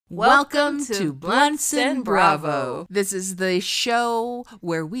Welcome to Blunts and Bravo. This is the show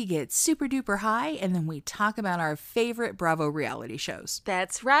where we get super duper high and then we talk about our favorite Bravo reality shows.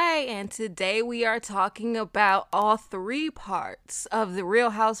 That's right, and today we are talking about all three parts of the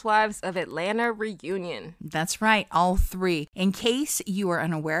Real Housewives of Atlanta reunion. That's right, all three. In case you are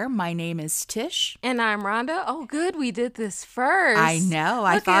unaware, my name is Tish. And I'm Rhonda. Oh, good, we did this first. I know,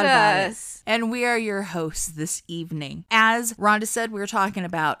 I thought about it. And we are your hosts this evening. As Rhonda said, we're talking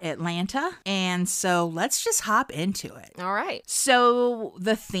about Atlanta, and so let's just hop into it. All right. So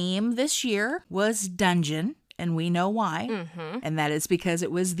the theme this year was dungeon. And we know why. Mm-hmm. And that is because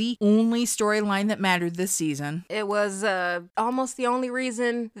it was the only storyline that mattered this season. It was almost the only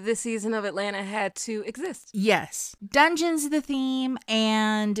reason this season of Atlanta had to exist. Yes. Dungeon's the theme,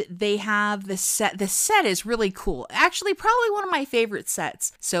 and they have the set. The set is really cool. Actually, probably one of my favorite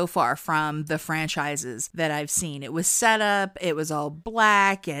sets so far from the franchises that I've seen. It was set up, it was all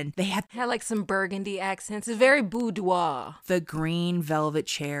black, and they had like some burgundy accents. It's very boudoir. The green velvet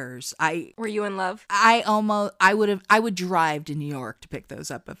chairs. Were you in love? I would drive to New York to pick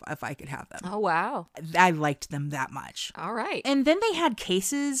those up if I could have them. Oh, wow. I liked them that much. All right. And then they had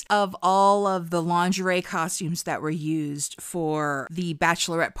cases of all of the lingerie costumes that were used for the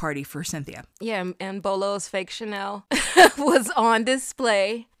bachelorette party for Cynthia. Yeah, and Bolo's fake Chanel was on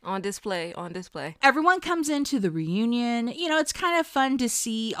display. On display. Everyone comes into the reunion. You know, it's kind of fun to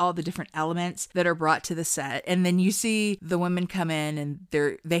see all the different elements that are brought to the set. And then you see the women come in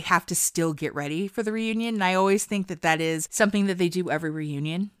and they have to still get ready for the reunion. And I always think that is something that they do every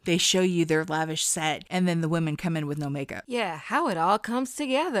reunion. They show you their lavish set and then the women come in with no makeup. Yeah, how it all comes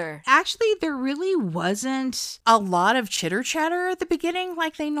together. Actually, there really wasn't a lot of chitter chatter at the beginning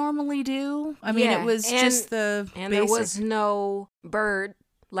like they normally do. I mean, it was just the And basic. There was no bird.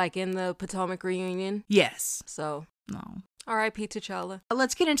 Like in the Potomac reunion? Yes. So, no. R.I.P. T'Challa.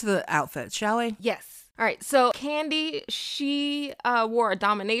 Let's get into the outfits, shall we? Yes. All right, so Kandi, she wore a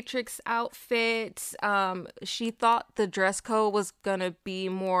dominatrix outfit. She thought the dress code was gonna be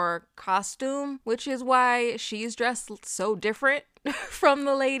more costume, which is why she's dressed so different from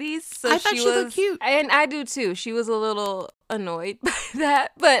the ladies. So I thought she looked cute. And I do too. She was a little annoyed by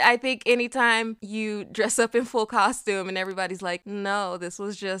that, but I think anytime you dress up in full costume and everybody's like, no, this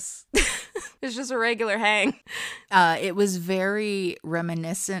was just it's just a regular hang. It was very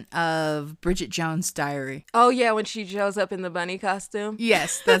reminiscent of Bridget Jones' Diary. Oh yeah, when she shows up in the bunny costume.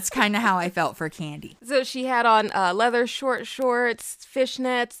 Yes, that's kind of how I felt for Kandi. So she had on leather short shorts,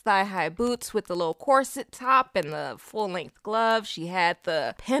 fishnets, thigh-high boots with the little corset top and the full-length gloves. She had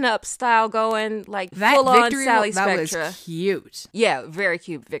the pin-up style going, like full-on Sally Spectra. That was cute. Yeah, very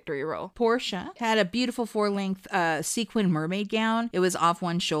cute victory roll. Portia had a beautiful four-length sequin mermaid gown. It was off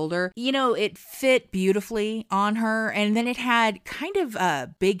one shoulder. You know, it fit beautifully on her, and then it had kind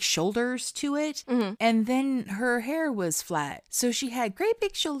of big shoulders to it, and then her hair was flat. So she had great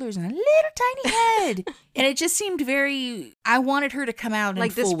big shoulders and a little tiny head. And it just seemed very, I wanted her to come out in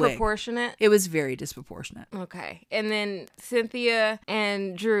full disproportionate? Wig. It was very disproportionate. Okay. And then Cynthia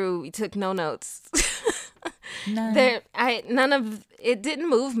and Drew took no notes. None of it didn't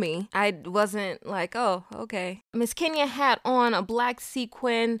move me. I wasn't like, oh, okay. Miss Kenya had on a black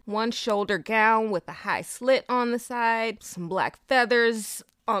sequin, one shoulder gown with a high slit on the side, some black feathers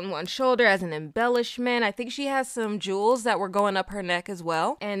on one shoulder as an embellishment. I think she has some jewels that were going up her neck as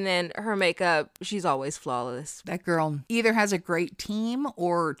well. And then her makeup, she's always flawless. That girl either has a great team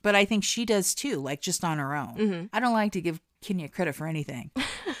but I think she does too, like just on her own. Mm-hmm. I don't like to give Kenya credit for anything,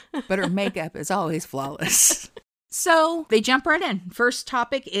 but her makeup is always flawless. So they jump right in. First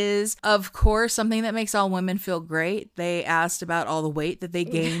topic is, of course, something that makes all women feel great. They asked about all the weight that they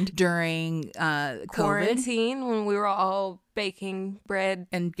gained during COVID. Quarantine, when we were all baking bread.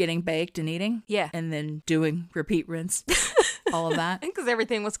 And getting baked and eating. Yeah. And then doing repeat rinse. All of that. Because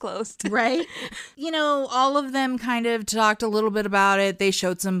everything was closed. Right? You know, all of them kind of talked a little bit about it. They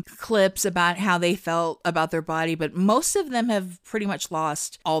showed some clips about how they felt about their body, but most of them have pretty much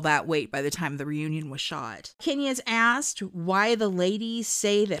lost all that weight by the time the reunion was shot. Kenya's asked why the ladies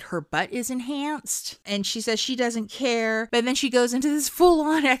say that her butt is enhanced, and she says she doesn't care, but then she goes into this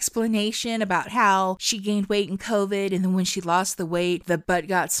full-on explanation about how she gained weight in COVID, and then when she lost the weight, the butt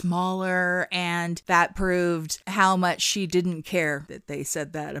got smaller, and that proved how much she didn't care that they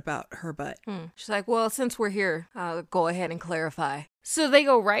said that about her butt. She's like, well, since we're here, I'll go ahead and clarify. So they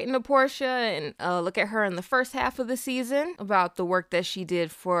go right into Portia and look at her in the first half of the season about the work that she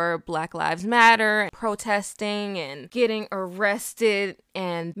did for Black Lives Matter, protesting and getting arrested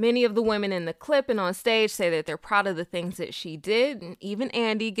And many of the women in the clip and on stage say that they're proud of the things that she did. And even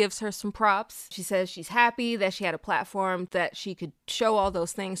Andy gives her some props. She says she's happy that she had a platform that she could show all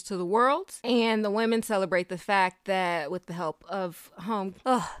those things to the world. And the women celebrate the fact that with the help of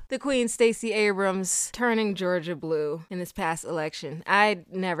the Queen Stacey Abrams turning Georgia blue in this past election. I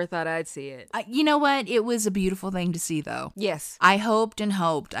never thought I'd see it. You know what? It was a beautiful thing to see, though. Yes. I hoped and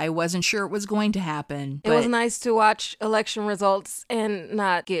hoped. I wasn't sure it was going to happen. It was nice to watch election results and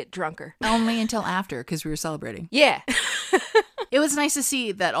not get drunker. Only until after, because we were celebrating. Yeah. It was nice to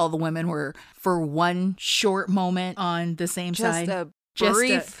see that all the women were, for one short moment, on the same side. Just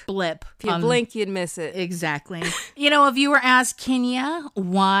brief a blip. If you blink, you'd miss it. Exactly. A viewer asked Kenya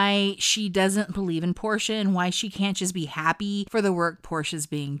why she doesn't believe in Portia and why she can't just be happy for the work Portia's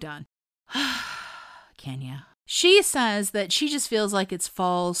being done. Kenya. She says that she just feels like it's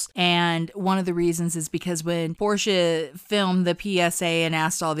false, and one of the reasons is because when Portia filmed the PSA and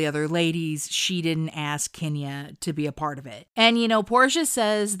asked all the other ladies, she didn't ask Kenya to be a part of it. And, Portia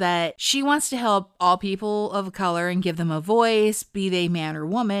says that she wants to help all people of color and give them a voice, be they man or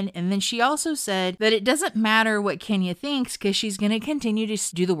woman. And then she also said that it doesn't matter what Kenya thinks because she's going to continue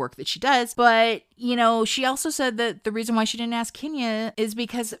to do the work that she does. But she also said that the reason why she didn't ask Kenya is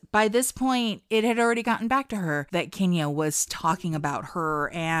because by this point, it had already gotten back to her that Kenya was talking about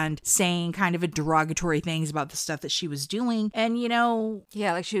her and saying kind of derogatory things about the stuff that she was doing. And,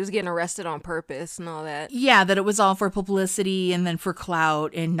 yeah, like she was getting arrested on purpose and all that. Yeah, that it was all for publicity and then for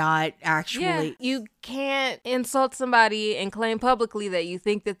clout and not actually. Yeah, you can't insult somebody and claim publicly that you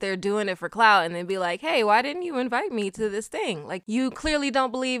think that they're doing it for clout and then be like, hey, why didn't you invite me to this thing? Like, you clearly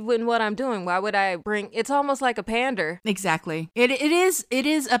don't believe in what I'm doing. Why would I it's almost like a pander. Exactly. It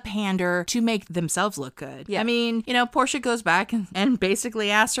is a pander to make themselves look good. Yeah. I mean, Portia goes back and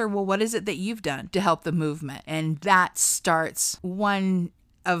basically asks her, well, what is it that you've done to help the movement? And that starts one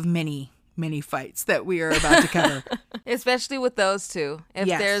of many fights that we are about to cover. Especially with those two. If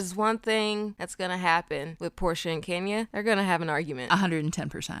there's one thing that's going to happen with Portia and Kenya, they're going to have an argument.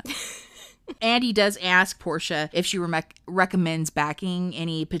 110%. Andy does ask Portia if she recommends backing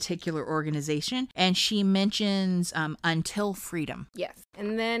any particular organization, and she mentions Until Freedom. Yes.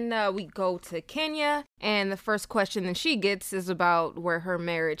 And then we go to Kenya, and the first question that she gets is about where her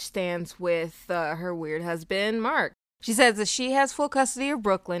marriage stands with her weird husband, Mark. She says that she has full custody of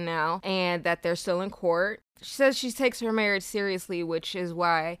Brooklyn now, and that they're still in court. She says she takes her marriage seriously, which is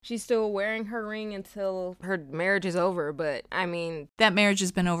why she's still wearing her ring until her marriage is over. But, I mean... that marriage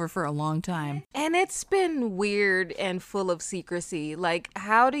has been over for a long time. And it's been weird and full of secrecy. Like,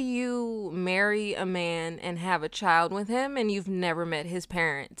 how do you marry a man and have a child with him and you've never met his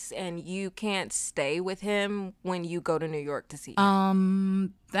parents? And you can't stay with him when you go to New York to see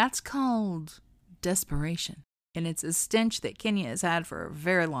him? That's called desperation. And it's a stench that Kenya has had for a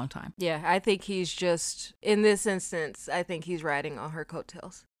very long time. Yeah, I think he's just, in this instance, I think he's riding on her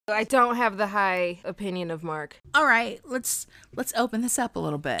coattails. I don't have the high opinion of Mark. All right, let's open this up a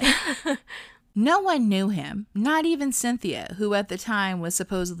little bit. No one knew him, not even Cynthia, who at the time was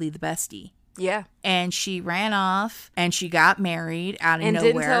supposedly the bestie. Yeah. And she ran off and she got married out of nowhere.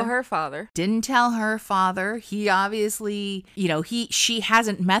 And didn't tell her father. Didn't tell her father. He obviously, she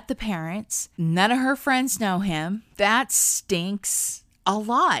hasn't met the parents. None of her friends know him. That stinks a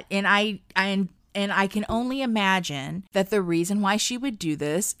lot. And I can only imagine that the reason why she would do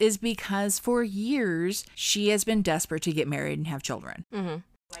this is because for years she has been desperate to get married and have children. Mm-hmm.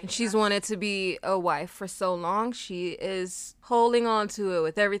 She's wanted to be a wife for so long. She is holding on to it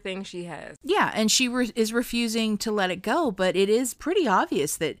with everything she has. Yeah, and she is refusing to let it go, but it is pretty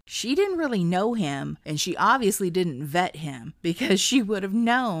obvious that she didn't really know him, and she obviously didn't vet him because she would have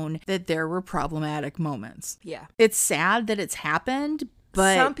known that there were problematic moments. Yeah. It's sad that it's happened,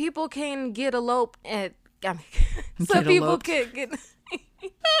 but... some people can get eloped at... some people can get...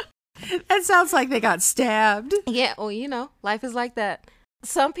 That sounds like they got stabbed. Yeah, well, life is like that.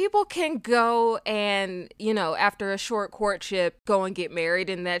 Some people can go and, after a short courtship, go and get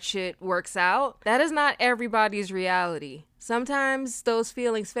married and that shit works out. That is not everybody's reality. Sometimes those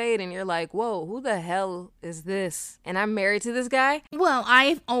feelings fade and you're like, whoa, who the hell is this? And I'm married to this guy? Well,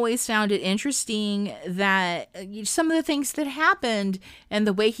 I've always found it interesting that some of the things that happened and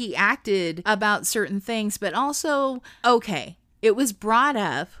the way he acted about certain things, but also, okay, it was brought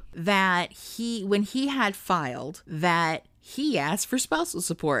up that when he had filed that he asked for spousal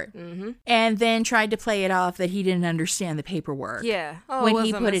support, mm-hmm. and then tried to play it off that he didn't understand the paperwork. Yeah. When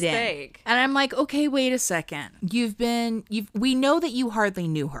he put it in. And I'm like, okay, wait a second. We know that you hardly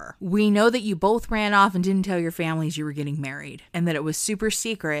knew her. We know that you both ran off and didn't tell your families you were getting married and that it was super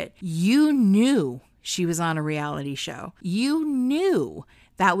secret. You knew she was on a reality show. You knew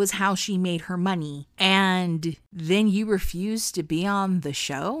that was how she made her money. And then you refuse to be on the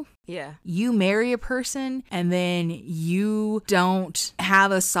show? Yeah. You marry a person and then you don't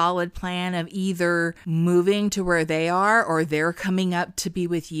have a solid plan of either moving to where they are or they're coming up to be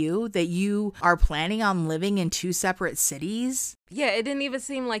with you, that you are planning on living in 2 separate cities. Yeah, it didn't even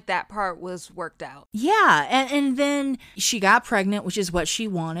seem like that part was worked out. Yeah, and then she got pregnant, which is what she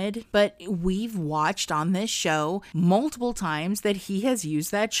wanted. But we've watched on this show multiple times that he has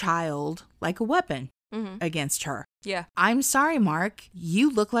used that child like a weapon against her. Yeah. I'm sorry, Mark. You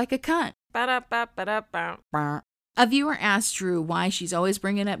look like a cunt. Ba-da-ba-ba-da-ba. A viewer asked Drew why she's always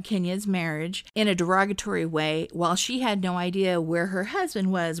bringing up Kenya's marriage in a derogatory way while she had no idea where her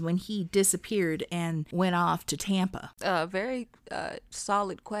husband was when he disappeared and went off to Tampa. Very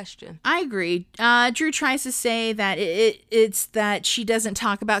solid question. I agree. Drew tries to say that it's that she doesn't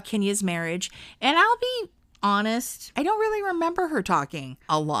talk about Kenya's marriage, and I'll be honest, I don't really remember her talking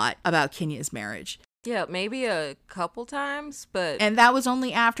a lot about Kenya's marriage. Yeah, maybe a couple times, but... And that was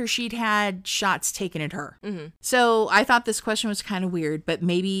only after she'd had shots taken at her. So I thought this question was kind of weird, but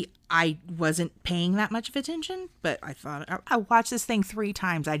maybe I wasn't paying that much of attention. But I thought, I watched this thing 3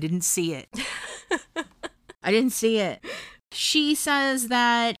 times. I didn't see it. I didn't see it. She says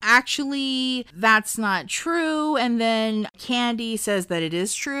that actually that's not true, and then Candy says that it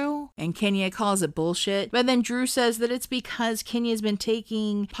is true, and Kenya calls it bullshit. But then Drew says that it's because Kenya's been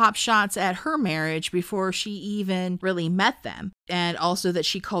taking pop shots at her marriage before she even really met them, and also that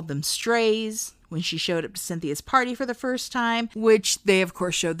she called them strays when she showed up to Cynthia's party for the first time, which they, of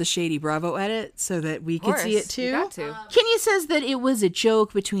course, showed the Shady Bravo edit so that we could see it too. You got to. Kenya says that it was a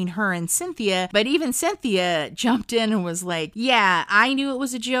joke between her and Cynthia, but even Cynthia jumped in and was like, yeah, I knew it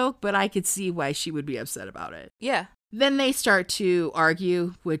was a joke, but I could see why she would be upset about it. Yeah. Then they start to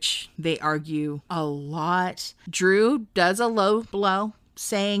argue, which they argue a lot. Drew does a low blow,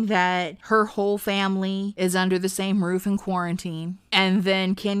 saying that her whole family is under the same roof in quarantine. And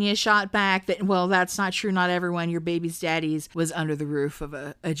then Kenya shot back that, well, that's not true. Not everyone, your baby's daddy's, was under the roof of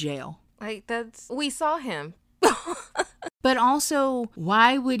a jail. Like, we saw him. But also,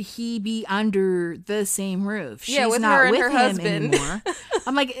 why would he be under the same roof? Yeah, She's with not her and with her him husband. Anymore.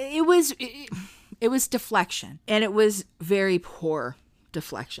 I'm like, it was deflection. And it was very poor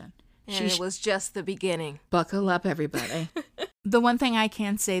deflection. And it was just the beginning. Buckle up, everybody. The one thing I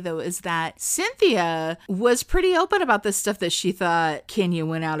can say, though, is that Cynthia was pretty open about the stuff that she thought Kenya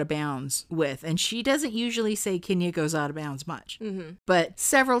went out of bounds with. And she doesn't usually say Kenya goes out of bounds much. But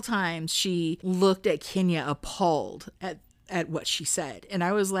several times she looked at Kenya appalled at what she said. And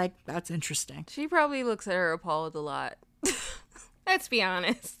I was like, that's interesting. She probably looks at her appalled a lot. Let's be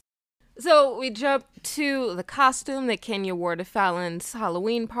honest. So we jump to the costume that Kenya wore to Fallon's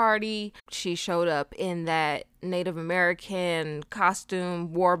Halloween party. She showed up in that Native American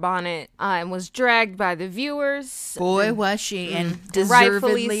costume, war bonnet, and was dragged by the viewers. Boy, was she, and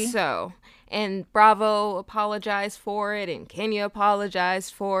deservedly rightfully so. And Bravo apologized for it, and Kenya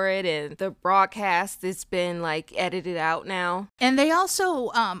apologized for it, and the broadcast, it's been like edited out now. And they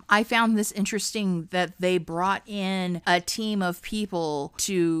also, I found this interesting that they brought in a team of people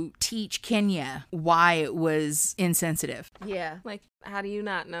to teach Kenya why it was insensitive. Yeah. Like, how do you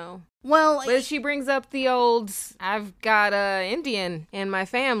not know? Well, but she brings up the old, I've got a Indian in my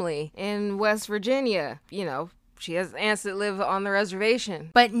family in West Virginia, you know. She has aunts that live on the reservation.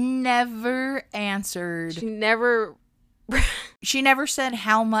 But never answered. She never said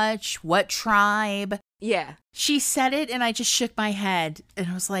how much, what tribe. Yeah. She said it and I just shook my head. And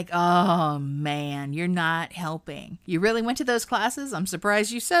I was like, oh man, you're not helping. You really went to those classes? I'm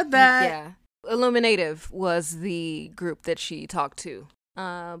surprised you said that. Yeah. Illuminative was the group that she talked to.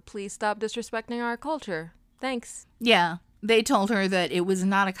 Please stop disrespecting our culture. Thanks. Yeah. They told her that it was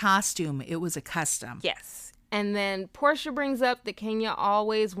not a costume. It was a custom. Yes. And then Portia brings up that Kenya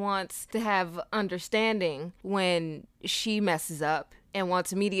always wants to have understanding when she messes up and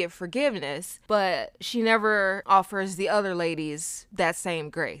wants immediate forgiveness, but she never offers the other ladies that same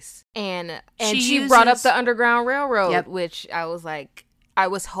grace. And she brought up the Underground Railroad, which I was like, I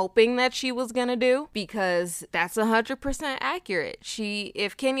was hoping that she was gonna do, because that's 100% accurate.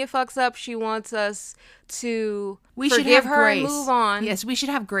 If Kenya fucks up, she wants us to forgive her and move on. Yes, we should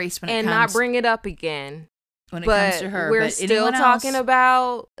have grace when it comes. And not bring it up again. When it comes to her. We're still talking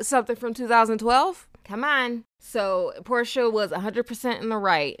about something from 2012? Come on. So Portia was 100% in the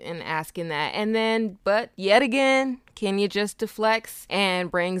right in asking that. And then, but yet again, Kenya just deflects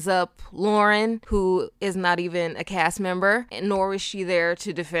and brings up Lauren, who is not even a cast member, nor was she there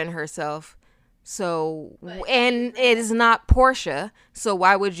to defend herself. So, and it is not Portia. So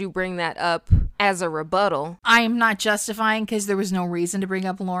why would you bring that up as a rebuttal? I am not justifying because there was no reason to bring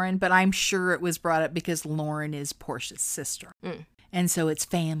up Lauren, but I'm sure it was brought up because Lauren is Portia's sister. And so it's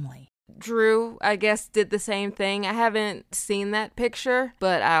family. Drew, I guess, did the same thing. I haven't seen that picture,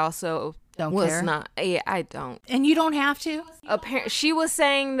 but I also Don't was care. not. Yeah, I don't. And you don't have to. She was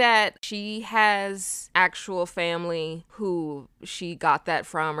saying that she has actual family who she got that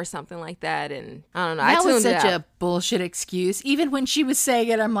from or something like that, and I don't know. That I tuned was such it out. a bullshit excuse. Even when she was saying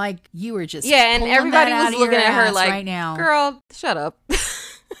it, I'm like, you were just Yeah, and pulling everybody that out was of looking your at her ass like, right now. girl, shut up.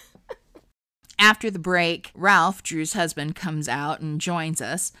 After the break, Ralph, Drew's husband, comes out and joins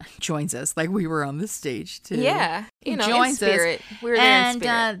us like we were on the stage too. Yeah, He in joins us, spirit. We were there in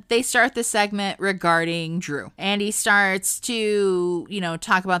spirit. and they start the segment regarding Drew. And he starts to,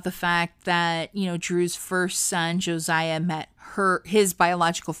 talk about the fact that, Drew's first son, Josiah, met his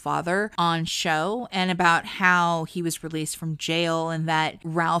biological father on show, and about how he was released from jail, and that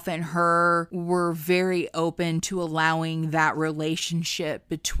Ralph and her were very open to allowing that relationship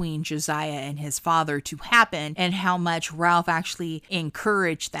between Josiah and his father to happen, and how much Ralph actually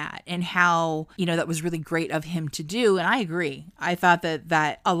encouraged that, and how, that was really great of him to do. And I agree. I thought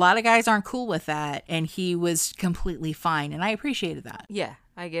that a lot of guys aren't cool with that, and he was completely fine, and I appreciated that. Yeah,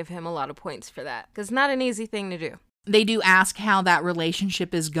 I give him a lot of points for that, because not an easy thing to do. They do ask how that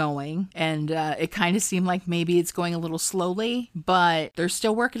relationship is going, and it kind of seemed like maybe it's going a little slowly, but they're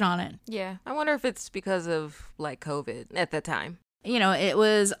still working on it. Yeah, I wonder if it's because of, COVID at that time. It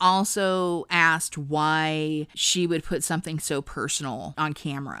was also asked why she would put something so personal on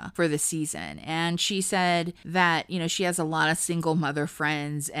camera for the season. And she said that, she has a lot of single mother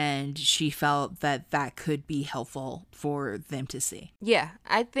friends, and she felt that that could be helpful for them to see. Yeah,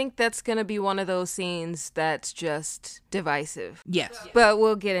 I think that's going to be one of those scenes that's just divisive. Yes. But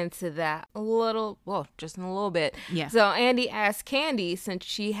we'll get into that just in a little bit. Yeah. So Andy asked Candy, since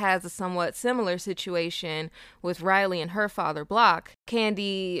she has a somewhat similar situation with Riley and her father, Block.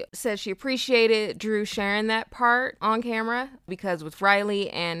 Candy said she appreciated Drew sharing that part on camera, because with Riley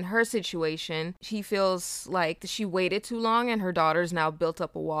and her situation, she feels like she waited too long and her daughter's now built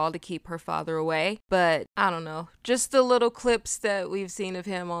up a wall to keep her father away. But I don't know, just the little clips that we've seen of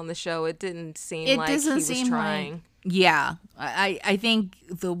him on the show, it didn't seem like he was trying. Yeah, I think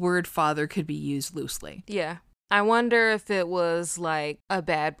the word father could be used loosely. Yeah. I wonder if it was like a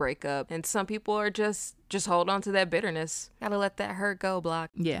bad breakup, and some people are just hold on to that bitterness. Gotta let that hurt go, Block.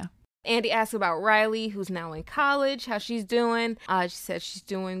 Yeah. Andy asked about Riley, who's now in college, how she's doing. She said she's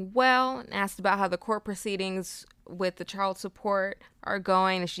doing well, and asked about how the court proceedings with the child support are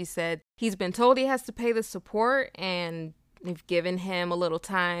going. And she said he's been told he has to pay the support, and they've given him a little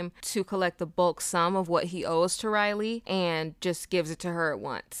time to collect the bulk sum of what he owes to Riley, and just gives it to her at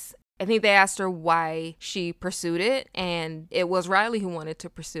once. I think they asked her why she pursued it, and it was Riley who wanted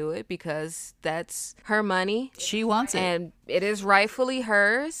to pursue it because that's her money. She wants it. And it is rightfully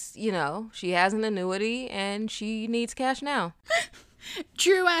hers. She has an annuity and she needs cash now.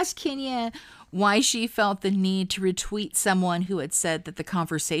 Drew asked Kenya why she felt the need to retweet someone who had said that the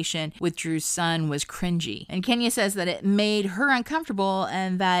conversation with Drew's son was cringy. And Kenya says that it made her uncomfortable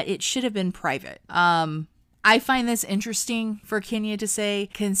and that it should have been private. I find this interesting for Kenya to say,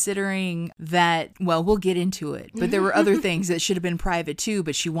 considering that, well, we'll get into it, but there were other things that should have been private too,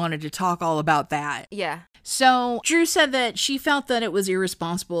 but she wanted to talk all about that. Yeah. So Drew said that she felt that it was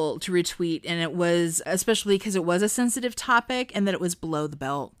irresponsible to retweet, and it was, especially because it was a sensitive topic, and that it was below the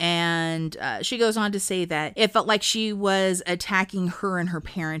belt. And she goes on to say that it felt like she was attacking her and her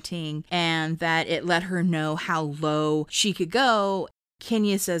parenting, and that it let her know how low she could go.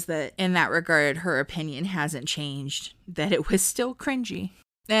 Kenya says that in that regard, her opinion hasn't changed, that it was still cringy.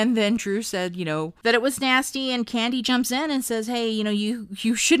 And then Drew said, that it was nasty, and Candy jumps in and says, hey,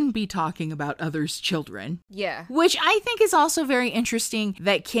 you shouldn't be talking about others' children. Yeah. Which I think is also very interesting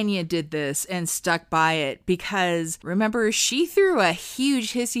that Kenya did this and stuck by it, because remember, she threw a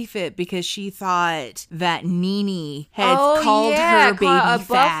huge hissy fit because she thought that Nene had called her baby a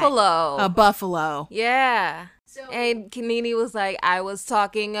fat. buffalo. A buffalo. Yeah. And Nene was like, I was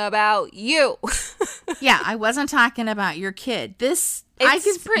talking about you. Yeah, I wasn't talking about your kid. It's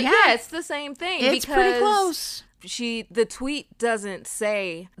the same thing. It's pretty close. The tweet doesn't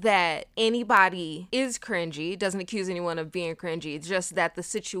say that anybody is cringy, doesn't accuse anyone of being cringy. It's just that the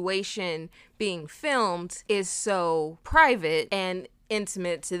situation being filmed is so private and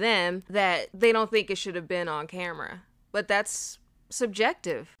intimate to them that they don't think it should have been on camera. But that's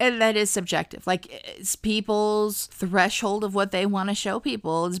subjective. And that is subjective. Like, it's people's threshold of what they want to show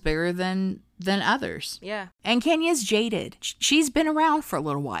people is bigger than others. Yeah. And Kenya's jaded. She's been around for a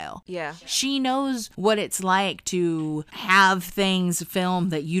little while. Yeah. She knows what it's like to have things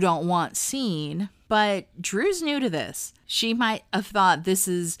filmed that you don't want seen. But Drew's new to this. She might have thought this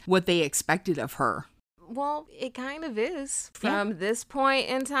is what they expected of her. Well, it kind of is. From this point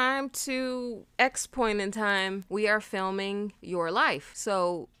in time to X point in time, we are filming your life.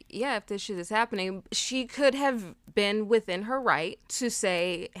 So, yeah, if this shit is happening, she could have been within her right to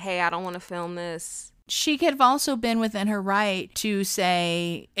say, hey, I don't want to film this. She could have also been within her right to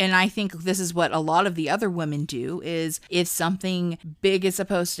say, and I think this is what a lot of the other women do, is if something big is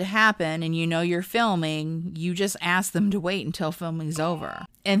supposed to happen and you know you're filming, you just ask them to wait until filming's over.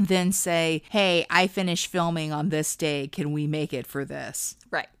 And then say, hey, I finished filming on this day. Can we make it for this?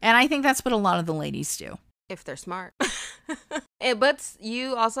 Right. And I think that's what a lot of the ladies do. If they're smart. But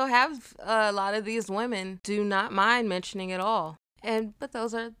you also have a lot of these women do not mind mentioning it all. But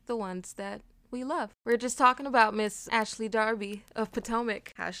those are the ones that we love. We're just talking about Miss Ashley Darby of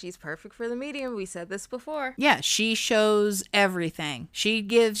Potomac, how she's perfect for the medium. We said this before. Yeah, she shows everything. She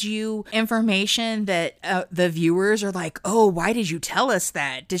gives you information that the viewers are like, oh, why did you tell us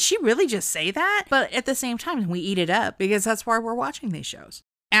that? Did she really just say that? But at the same time, we eat it up because that's why we're watching these shows.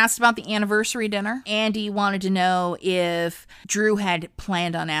 Asked about the anniversary dinner, Andy wanted to know if Drew had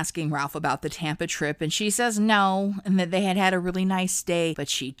planned on asking Ralph about the Tampa trip, and she says no, and that they had had a really nice day, but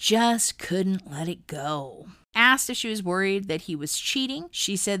she just couldn't let it go. Asked if she was worried that he was cheating,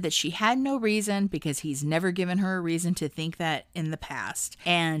 she said that she had no reason because he's never given her a reason to think that in the past.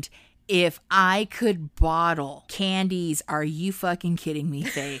 And if I could bottle Candy's "Are you fucking kidding me"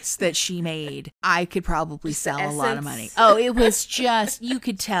 face that she made, I could probably sell a lot of money. Oh, it was just, you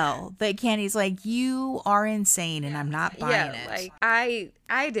could tell that Candy's like, you are insane and I'm not buying it. Like,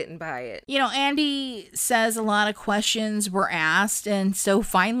 I didn't buy it. You know, Andy says a lot of questions were asked, and so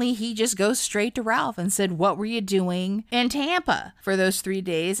finally he just goes straight to Ralph and said, what were you doing in Tampa for those 3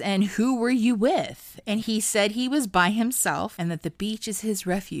 days, and who were you with? And he said he was by himself and that the beach is his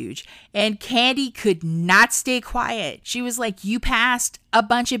refuge. And Candy could not stay quiet. She was like, you passed a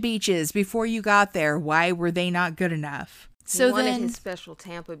bunch of beaches before you got there. Why were they not good enough? He wanted his special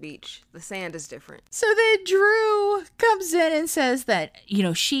Tampa beach. The sand is different. So then Drew comes in and says that, you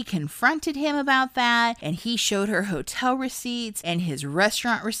know, she confronted him about that, and he showed her hotel receipts, and his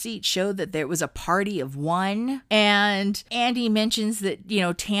restaurant receipt showed that there was a party of one. And Andy mentions that, you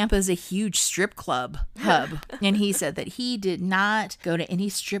know, Tampa's a huge strip club hub. And he said that he did not go to any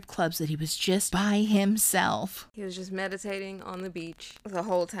strip clubs, that he was just by himself. He was just meditating on the beach the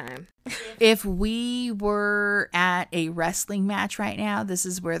whole time. If we were at a wrestling match right now, this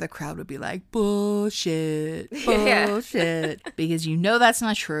is where the crowd would be like, bullshit, bullshit, because you know that's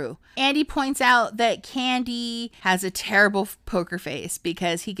not true. Andy points out that Candy has a terrible poker face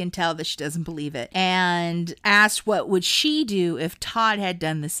because he can tell that she doesn't believe it, and asked what would she do if Todd had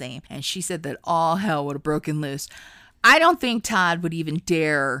done the same, and she said that all hell would have broken loose. I don't think Todd would even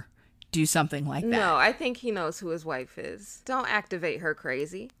dare do something like that. No, I think he knows who his wife is. Don't activate her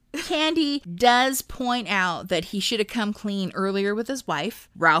crazy. Candy does point out that he should have come clean earlier with his wife.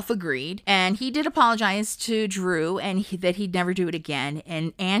 Ralph agreed, and he did apologize to Drew and that he'd never do it again.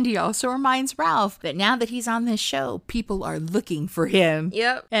 And Andy also reminds Ralph that now that he's on this show, people are looking for him.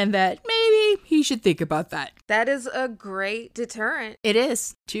 Yep. And that maybe he should think about that. That is a great deterrent. It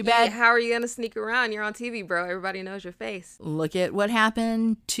is. Too bad. Yeah, how are you going to sneak around? You're on TV, bro. Everybody knows your face. Look at what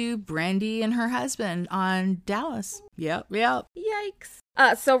happened to Brandy and her husband on Dallas. Yep. Yikes.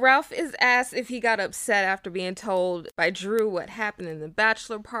 So Ralph is asked if he got upset after being told by Drew what happened in the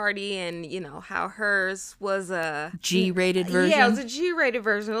bachelor party, and, you know, how hers was a G-rated version. Yeah, it was a G-rated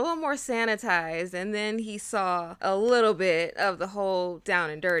version, a little more sanitized. And then he saw a little bit of the whole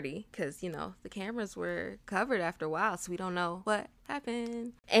down and dirty because, you know, the cameras were covered after a while, so we don't know what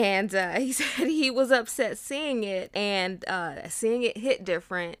happened. And he said he was upset seeing it, and seeing it hit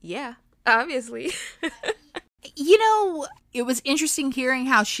different. Yeah, obviously. You know, it was interesting hearing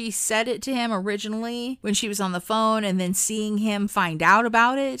how she said it to him originally when she was on the phone, and then seeing him find out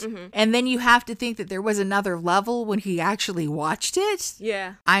about it. Mm-hmm. And then you have to think that there was another level when he actually watched it.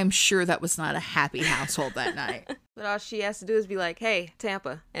 Yeah. I'm sure that was not a happy household that night. But all she has to do is be like, hey,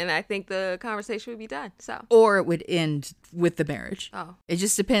 Tampa. And I think the conversation would be done. So. Or it would end with the marriage. Oh. It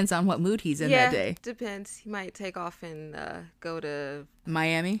just depends on what mood he's in that day. Depends. He might take off and go to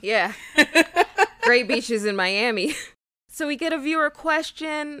Miami. Yeah. Great beaches in Miami. So we get a viewer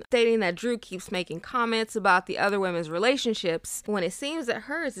question stating that Drew keeps making comments about the other women's relationships when it seems that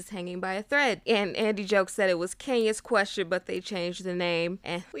hers is hanging by a thread. And Andy jokes that it was Kenya's question, but they changed the name.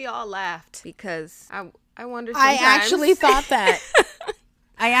 And we all laughed because I wonder sometimes. I actually thought that.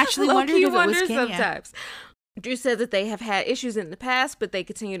 I actually wondered if it was Kenya. Sometimes. Drew says that they have had issues in the past, but they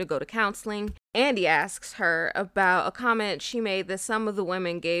continue to go to counseling. Andy asks her about a comment she made that some of the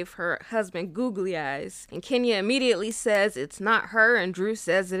women gave her husband googly eyes. And Kenya immediately says it's not her, and Drew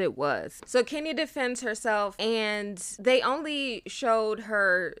says that it was. So Kenya defends herself, and they only showed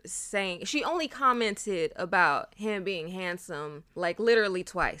her saying, she only commented about him being handsome, like literally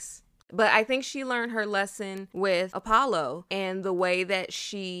twice. But I think she learned her lesson with Apollo and the way that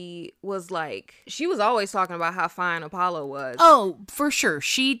she was always talking about how fine Apollo was. Oh, for sure.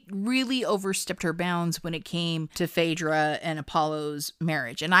 She really overstepped her bounds when it came to Phaedra and Apollo's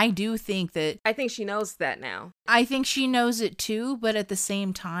marriage. And I do think that... I think she knows that now. I think she knows it too, but at the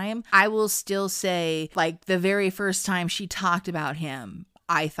same time, I will still say, like, the very first time she talked about him,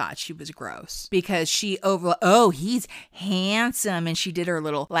 I thought she was gross because he's handsome. And she did her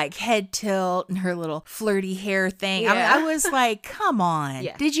little like head tilt and her little flirty hair thing. Yeah. I mean, I was like, come on.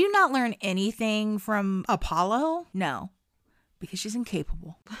 Yeah. Did you not learn anything from Apollo? No, because she's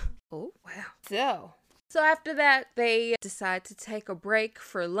incapable. Oh, wow. So after that, they decide to take a break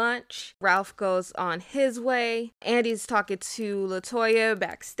for lunch. Ralph goes on his way. Andy's talking to LaToya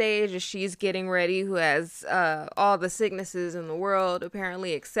backstage as she's getting ready, who has all the sicknesses in the world,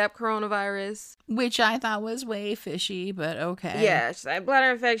 apparently, except coronavirus. Which I thought was way fishy, but okay. Yeah, she's like,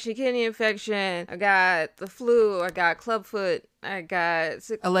 bladder infection, kidney infection. I got the flu. I got clubfoot. I got...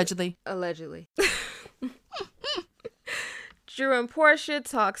 Allegedly. Drew and Portia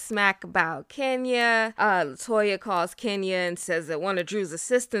talk smack about Kenya. LaToya calls Kenya and says that one of Drew's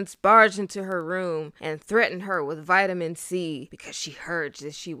assistants barged into her room and threatened her with vitamin C because she heard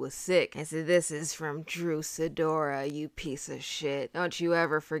that she was sick. And said, "This is from Drew Sidora, you piece of shit. Don't you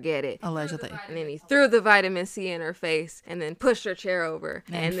ever forget it." Allegedly. And then he threw the vitamin C in her face and then pushed her chair over.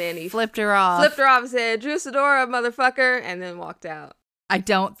 And then he flipped her off. And said, "Drew Sidora, motherfucker," and then walked out. I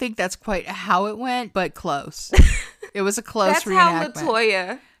don't think that's quite how it went, but close. It was a close That's reenactment. how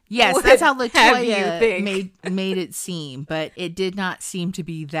LaToya. Yes, that's how LaToya made it seem, but it did not seem to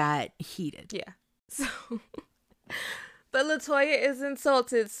be that heated. Yeah. So, but LaToya is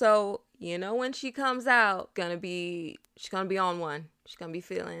insulted, so when she comes out, she's gonna be on one. She's gonna be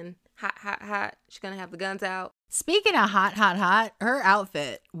feeling hot. She's gonna have the guns out. Speaking of hot, her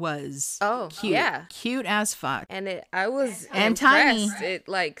outfit was cute. Yeah. Cute as fuck. And I was and impressed. tiny. It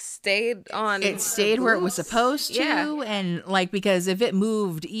stayed on. It stayed where it was supposed to. Yeah. And because if it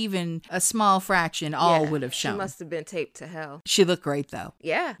moved even a small fraction, all would have shown. She must have been taped to hell. She looked great though.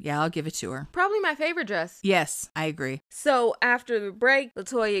 Yeah. Yeah, I'll give it to her. Probably my favorite dress. Yes, I agree. So after the break,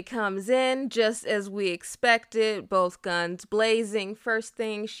 LaToya comes in just as we expected, both guns blazing. First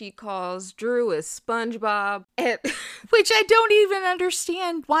thing she calls Drew is SpongeBob. Which I don't even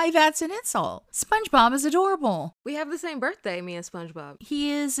understand why that's an insult. SpongeBob is adorable. We have the same birthday, me and SpongeBob. He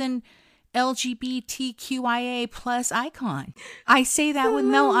is an LGBTQIA plus icon. I say that with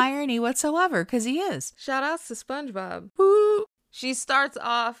no irony whatsoever because he is. Shout outs to SpongeBob. Woo. She starts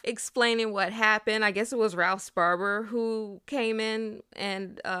off explaining what happened. I guess it was Ralph Sparber who came in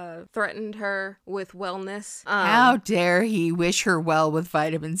and threatened her with wellness. How dare he wish her well with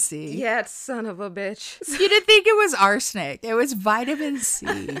vitamin C? Yeah, son of a bitch. You didn't think it was arsenic. It was vitamin C.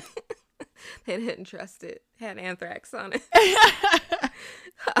 They didn't trust it. Had anthrax on it.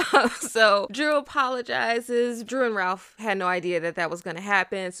 So Drew apologizes. Drew and Ralph had no idea that was going to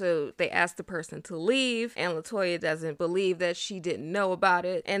happen, so they asked the person to leave, and LaToya doesn't believe that she didn't know about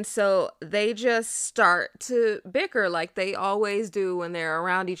it, and so they just start to bicker like they always do when they're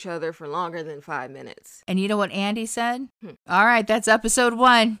around each other for longer than 5 minutes. And you know what Andy said? All right, that's episode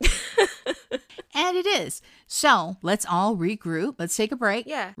 1. And it is. So let's all regroup. Let's take a break.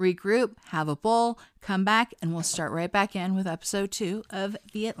 Yeah. Regroup, have a bowl, come back, and we'll start right back in with episode 2 of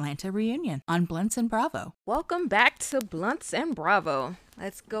the Atlanta reunion on Blunts and Bravo. Welcome back to Blunts and Bravo.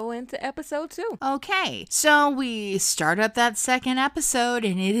 Let's go into episode 2. Okay, so we start up that second episode,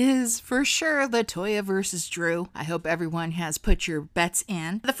 and it is for sure LaToya versus Drew. I hope everyone has put your bets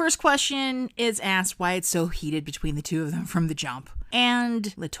in. The first question is asked why it's so heated between the two of them from the jump. And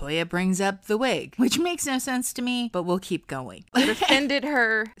LaToya brings up the wig, which makes no sense to me, but we'll keep going. It offended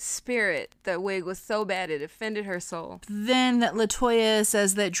her spirit. The wig was so bad it offended her soul. Then LaToya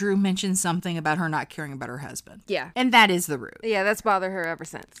says that Drew mentioned something about her not caring about her husband. Yeah. And that is the root. Yeah, that's bothered her ever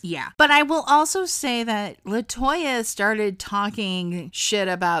since. Yeah. But I will also say that LaToya started talking shit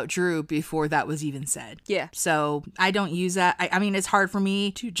about Drew before that was even said. Yeah. So I don't use that. I mean, it's hard for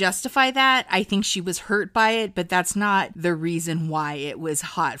me to justify that. I think she was hurt by it, but that's not the reason why it was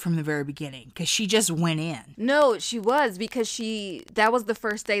hot from the very beginning, because she just went in. No, she was, because that was the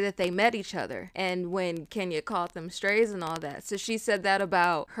first day that they met each other. And when Kenya called them strays and all that. So she said that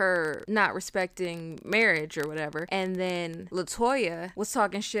about her not respecting marriage or whatever. And then LaToya was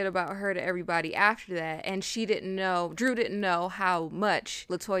talking shit about her to everybody after that. And Drew didn't know how much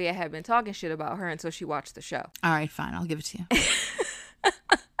LaToya had been talking shit about her until she watched the show. All right, fine. I'll give it to you.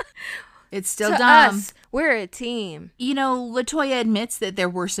 It's still to dumb. Us, we're a team. You know, LaToya admits that there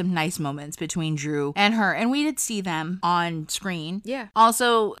were some nice moments between Drew and her, and we did see them on screen. Yeah.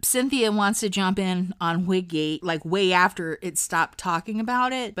 Also, Cynthia wants to jump in on Wiggate, like way after it stopped talking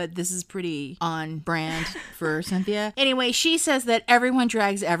about it, but this is pretty on brand for Cynthia. Anyway, she says that everyone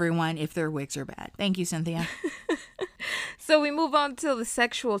drags everyone if their wigs are bad. Thank you, Cynthia. So we move on to the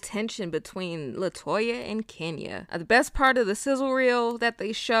sexual tension between LaToya and Kenya. The best part of the sizzle reel that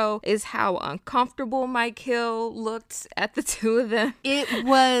they show is how uncomfortable Mike Hill looked at the two of them. It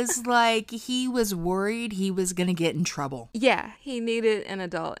was like he was worried he was going to get in trouble. Yeah, he needed an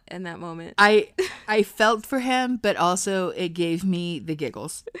adult in that moment. I felt for him, but also it gave me the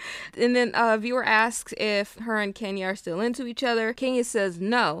giggles. And then a viewer asks if her and Kenya are still into each other. Kenya says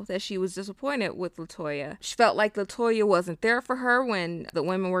no, that she was disappointed with LaToya. She felt like LaToya wasn't there for her when the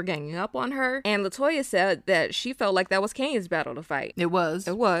women were ganging up on her. And LaToya said that she felt like that was Kenya's battle to fight. It was.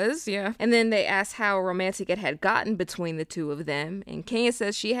 It was, yeah. And then they asked how romantic it had gotten between the two of them. And Kenya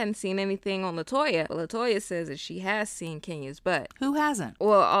says she hadn't seen anything on LaToya. But LaToya says that she has seen Kenya's butt. Who hasn't?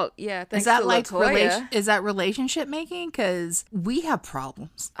 Well, yeah, thanks is that to like LaToya. Is that relationship making? Because we have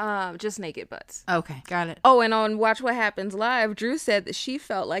problems. Just naked butts. Okay, got it. Oh, and on Watch What Happens Live, Drew said that she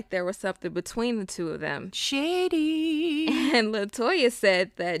felt like there was something between the two of them. Shady. And LaToya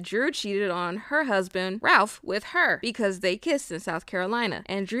said that Drew cheated on her husband, Ralph, with her because they kissed in South Carolina.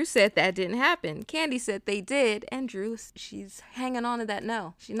 And Drew said that didn't happen. Candy said they did, and Drew, she's hanging on to that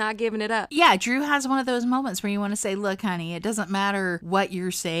no. She's not giving it up. Yeah, Drew has one of those moments where you want to say, look, honey, it doesn't matter what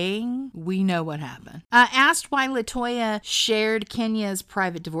you're saying. We know what happened. Asked why LaToya shared Kenya's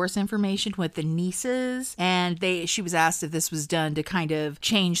private divorce information with the nieces, and she was asked if this was done to kind of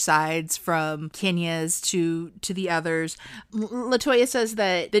change sides from Kenya's to the others. LaToya says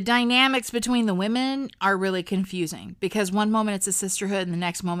that the dynamics between the women are really confusing because one moment it's a sisterhood and the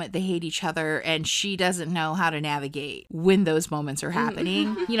next moment they hate each other, and she doesn't know how to navigate when those moments are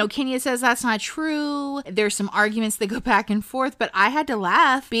happening. You know, Kenya says that's not true. There's some arguments that go back and forth, but I had to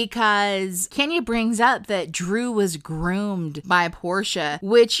laugh because Kenya brings up that Drew was groomed by Portia,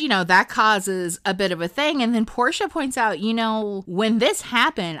 which, you know, that causes a bit of a thing. And then Portia points out, you know, when this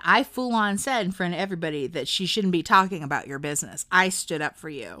happened, I full on said in front of everybody that she shouldn't be talking about your business. I stood up for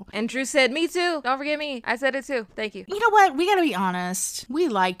you. And Drew said, me too. Don't forget me. I said it too. Thank you. You know what? We gotta be honest. We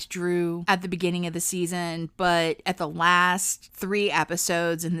liked Drew at the beginning of the season, but at the last 3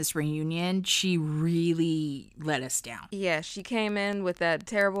 episodes in this reunion, she really let us down. Yeah, she came in with that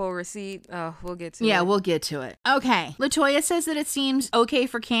terrible receipt. Oh, we'll get to it. Yeah, we'll get to it. Okay. LaToya says that it seems okay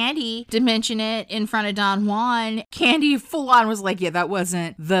for Candy to mention it in front of Don Juan. Candy full on was like, yeah, that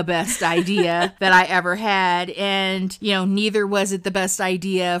wasn't the best idea that I ever had. And, you know, neither was it the best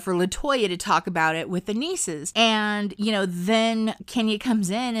idea for LaToya to talk about it with the nieces. And, you know, then Kenya comes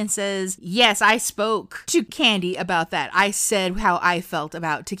in and says, yes, I spoke to Candy about that. I said how I felt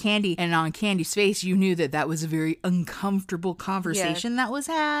about to Candy. And on Candy's face, you knew that that was a very uncomfortable conversation that was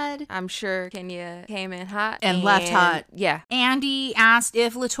had. I'm sure Kenya came in hot. And left hot. Yeah. Andy asked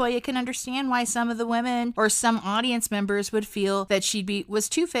if LaToya can understand why some of the women or some audience members would feel that was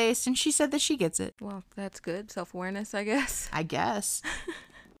two-faced, and she said that she gets it. Well, that's good. Self-awareness, I guess. I guess.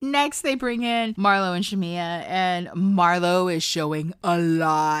 Next, they bring in Marlo and Shamia, and Marlo is showing a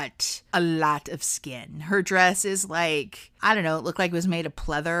lot of skin. Her dress is like, I don't know, it looked like it was made of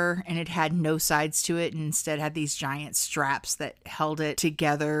pleather, and it had no sides to it, and instead had these giant straps that held it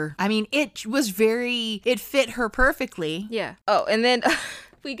together. I mean, it fit her perfectly. Yeah. Oh, and then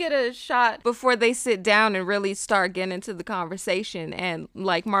We get a shot before they sit down and really start getting into the conversation. And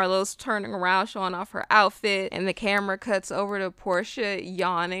like Marlo's turning around, showing off her outfit. And the camera cuts over to Portia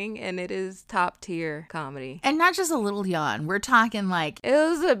yawning. And it is top tier comedy. And not just a little yawn. We're talking like... It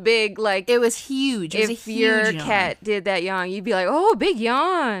was a big, like... It was huge. It was if a huge your yawn. cat did that yawn, you'd be like, oh, big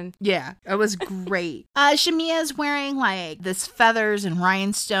yawn. Yeah, it was great. Shamia's wearing like this feathers and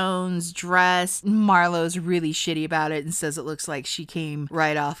rhinestones dress. Marlo's really shitty about it and says it looks like she came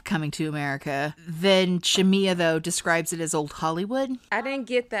right off Coming to America. Then Shamia, though, describes it as old Hollywood. I didn't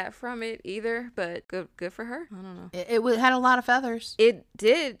get that from it either, but good for her. I don't know. It had a lot of feathers. It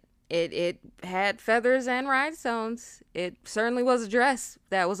did. It had feathers and rhinestones. It certainly was a dress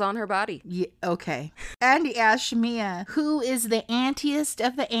that was on her body. Yeah, okay. Andy asked Shamia, who is the auntiest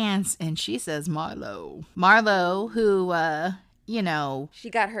of the aunts? And she says Marlo. Marlo, who, you know... She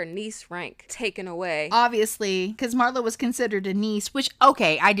got her niece rank taken away. Obviously, because Marlo was considered a niece, which,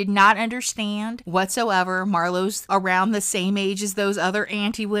 okay, I did not understand whatsoever. Marlo's around the same age as those other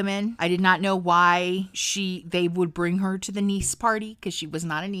auntie women. I did not know why they would bring her to the niece party, because she was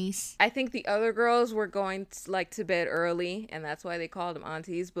not a niece. I think the other girls were going to bed early, and that's why they called them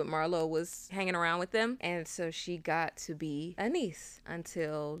aunties, but Marlo was hanging around with them, and so she got to be a niece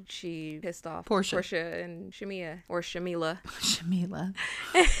until she pissed off Portia and Shamia, or Shamila. Shamila.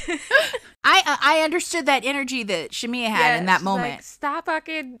 I understood that energy that Shamia had in that moment. Like, stop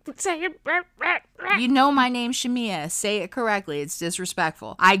fucking saying. You know my name's Shamia. Say it correctly. It's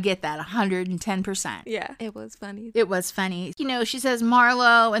disrespectful. I get that 110%. Yeah, it was funny. It was funny. You know, she says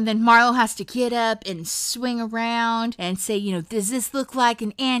Marlo, and then Marlo has to get up and swing around and say, you know, does this look like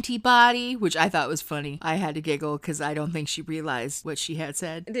an antibody? Which I thought was funny. I had to giggle because I don't think she realized what she had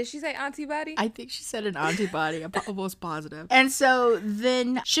said. Did she say antibody? I think she said an antibody. I'm almost positive. And so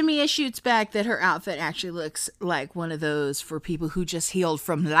then Shamia shoots back that her outfit actually looks like one of those for people who just healed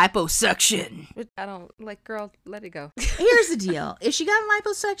from liposuction. I don't, like, girl, let it go. Here's the deal. If she got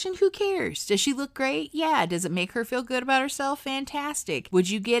liposuction, who cares? Does she look great? Yeah. Does it make her feel good about herself? Fantastic. Would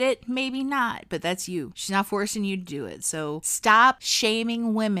you get it? Maybe not, but that's you. She's not forcing you to do it. So stop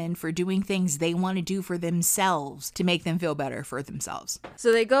shaming women for doing things they want to do for themselves to make them feel better for themselves.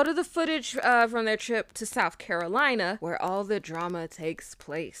 So they go to the footage from their trip to South Carolina, where all the drama takes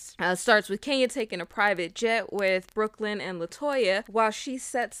place. Starts with Kenya taking a private jet with Brooklyn and LaToya, while she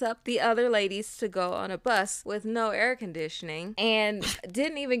sets up the other ladies to go on a bus with no air conditioning, and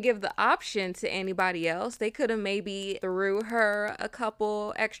didn't even give the option to anybody else. They could have maybe threw her a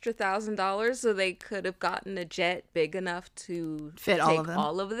couple extra $1,000 so they could have gotten a jet big enough to fit take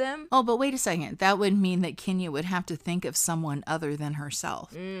all of them. Oh, but wait a second. That would mean that Kenya would have to think of someone other than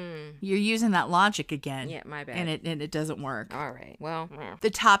herself. You're using that logic again. Yeah, my bad. And it doesn't work. All right. Well, the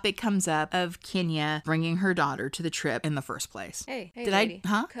topic comes up of Kenya bringing her daughter to the trip in the first place. Hey, did lady,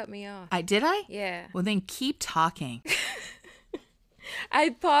 I cut me off. Did I? Yeah. Well, then keep talking. I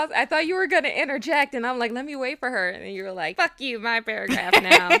paused. I thought you were going to interject, and I'm like, let me wait for her. And you were like, fuck you, my paragraph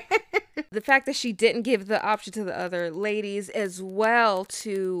now. The fact that she didn't give the option to the other ladies as well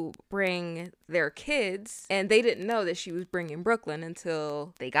to bring their kids, and they didn't know that she was bringing Brooklyn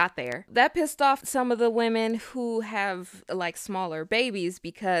until they got there. That pissed off some of the women who have like smaller babies,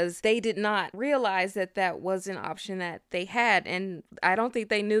 because they did not realize that that was an option that they had. And I don't think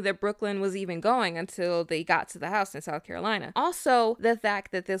they knew that Brooklyn was even going until they got to the house in South Carolina. Also, the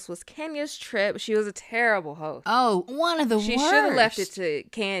fact that this was Kenya's trip, she was a terrible host. Oh, one of the worst. She should have left it to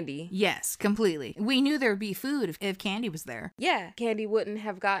Candy. Yes, completely. We knew there would be food if Candy was there. Yeah, Candy wouldn't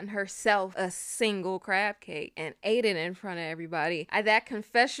have gotten herself a single crab cake and ate it in front of everybody. That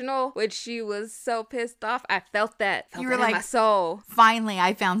confessional, which she was so pissed off, I felt that. You were like, in my soul. Finally,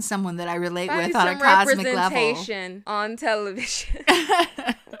 I found someone that I relate with on a cosmic level. Representation on television.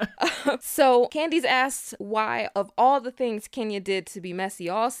 So Candy's asked why, of all the things Kenya did to be messy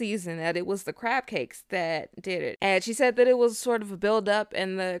all season, that it was the crab cakes that did it. And she said that it was sort of a build up,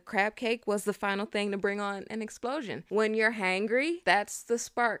 and the crab cake was the final thing to bring on an explosion. When you're hangry, that's the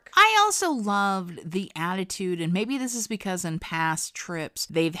spark. I also loved the attitude, and maybe this is because in past trips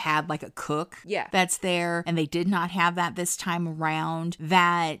they've had like a cook that's there, and they did not have that this time around.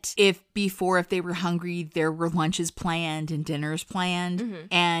 That if they were hungry, there were lunches planned and dinners planned,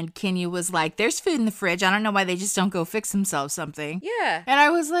 and Kenya was like, there's food in the fridge. I don't know why they just don't go fix themselves something. Yeah. And I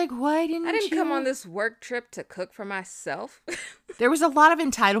was like, why didn't I didn't you? come on this work trip to cook for myself. There was a lot of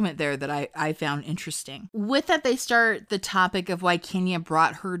entitlement there that I found interesting. With that, they start the topic of why Kenya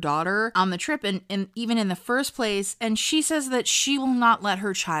brought her daughter on the trip and even in the first place, and she says that she will not let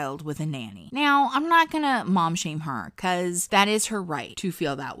her child with a nanny. Now, I'm not gonna mom shame her, because that is her right to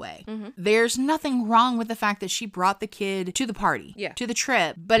feel that way. There's nothing wrong with the fact that she brought the kid to the party, to the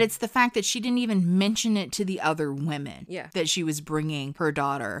trip, but it's the fact that she didn't even mention it to the other women that she was bringing her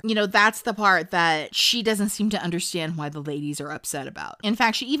daughter. You know, that's the part that she doesn't seem to understand why the ladies are upset about. In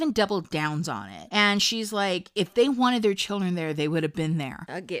fact, she even doubled downs on it. And she's like, if they wanted their children there, they would have been there.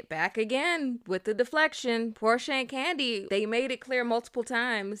 Get back again with the deflection. Portia and Candy, they made it clear multiple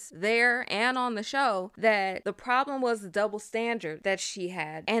times there and on the show that the problem was the double standard that she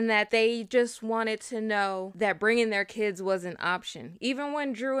had, and that they just wanted to know that bringing their kids was an option. Even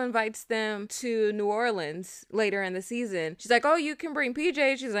when Drew invites them to New Orleans later in the season, she's like, oh, you can bring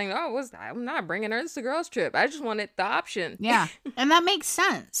PJ. She's like, oh, I'm not bringing her. It's a girls' trip. I just wanted the option. Yeah. And that makes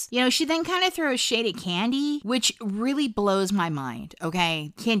sense. You know, she then kind of throws shade at Candy, which really blows my mind.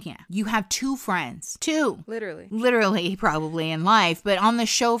 Okay, Kenya, you have 2 friends. 2. Literally, probably in life, but on the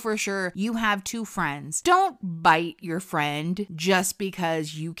show for sure, you have 2 friends. Don't bite your friend just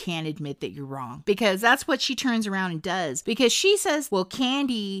because you can't admit that you're wrong. Because that's what she turns around and does. Because she says, well,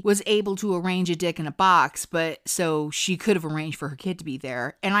 Candy was able to arrange a dick in a box, but so she could have arranged for her kid to be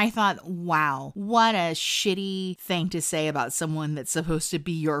there. And I thought, wow, what a shitty thing to say about someone that's supposed to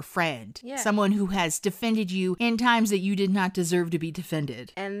be your friend. Yeah. Someone who has defended you in times that you did not deserve to be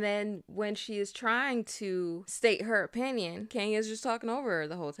defended. And then when she is trying to state her opinion, Kenya's just talking over her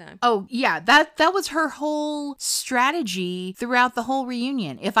the whole time. Oh, yeah, that was her whole strategy throughout the whole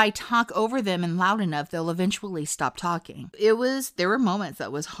reunion. If I talk over them and loud enough, they'll eventually stop talking. There were moments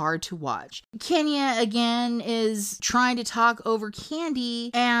that was hard to watch. Kenya, again, is trying to talk over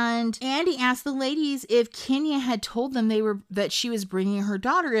Candy, and Andy asked the ladies if Kenya had told them that she was bringing her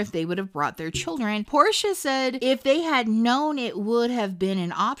daughter, if they would have brought their children. Portia said if they had known it would have been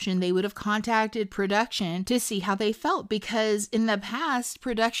an option, they would have contacted production to see how they felt, because in the past,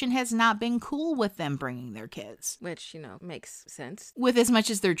 production has not been cool with them bringing their kids. Which, you know, makes sense. With as much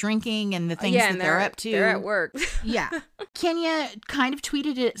as they're drinking and the things that they're up to. They're at work. Yeah. Kenya kind of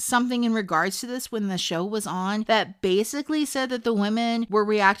tweeted something in regards to this when the show was on that basically said that the women were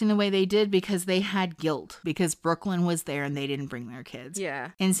reacting the way they did because they had guilt, because Brooklyn was there and they didn't bring their kids.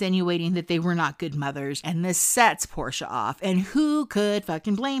 Yeah. Insinuating that they were not good mothers, and this sets Portia off. And who could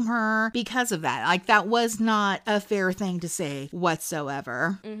fucking blame her because of that? Like, that was not a fair thing to say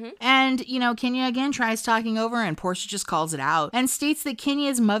whatsoever. And, you know, Kenya again tries talking over, and Portia just calls it out and states that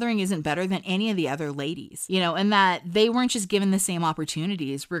Kenya's mothering isn't better than any of the other ladies, you know, and that they weren't just given the same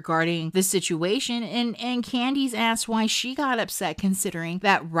opportunities regarding the situation. And Candy's asked why she got upset, considering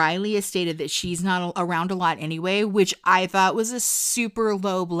that Riley has stated that she's not around a lot anyway, which I thought was a super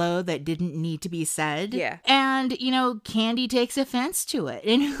low blow that didn't need to be said. Yeah. And, you know, Candy takes offense to it.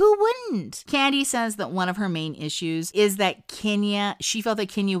 And who wouldn't? Candy says that one of her main issues is that she felt that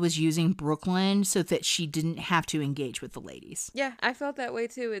Kenya was using Brooklyn so that she didn't have to engage with the ladies. Yeah, I felt that way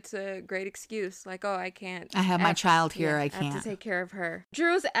too. It's a great excuse. Like, oh, I have my child here. I I can't. have to take care of her.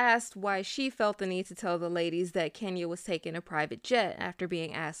 Drew's asked why she felt the need to tell the ladies that Kenya was taking a private jet after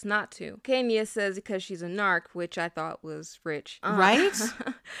being asked not to. Kenya says because she's a narc, which I thought was rich. Right?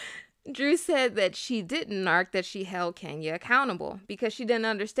 Drew said that she didn't narc, that she held Kenya accountable because she didn't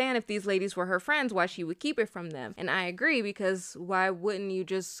understand if these ladies were her friends, why she would keep it from them. And I agree, because why wouldn't you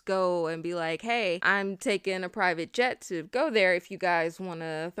just go and be like, hey, I'm taking a private jet to go there. If you guys want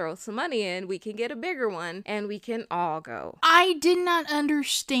to throw some money in, we can get a bigger one and we can all go. I did not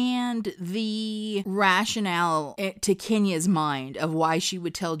understand the rationale to Kenya's mind of why she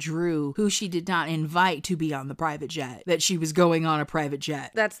would tell Drew, who she did not invite to be on the private jet, that she was going on a private jet.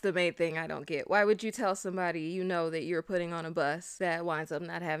 That's the main thing I don't get. Why would you tell somebody you know that you're putting on a bus that winds up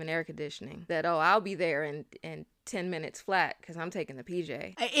not having air conditioning, that, oh, I'll be there in 10 minutes flat because I'm taking the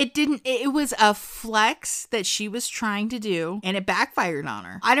PJ? It was a flex that she was trying to do, and it backfired on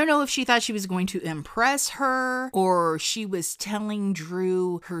her. I don't know if she thought she was going to impress her or she was telling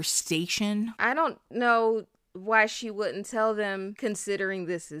Drew her station. I don't know why she wouldn't tell them, considering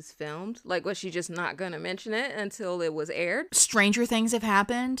this is filmed. Like, was she just not gonna mention it until it was aired? Stranger things have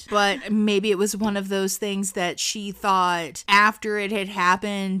happened, but maybe it was one of those things that she thought after it had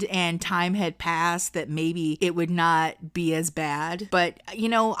happened and time had passed that maybe it would not be as bad. But, you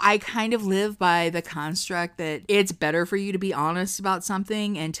know, I kind of live by the construct that it's better for you to be honest about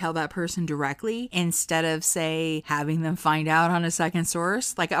something and tell that person directly instead of, say, having them find out on a second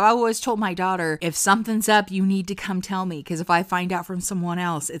source. Like, I always told my daughter, if something's up, you need to come tell me, because if I find out from someone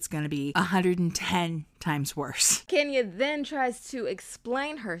else, it's going to be 110 times worse. Kenya then tries to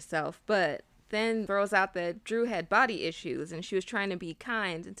explain herself, but then throws out that Drew had body issues and she was trying to be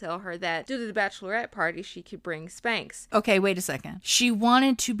kind and tell her that due to the bachelorette party, she could bring Spanx. Okay, wait a second. She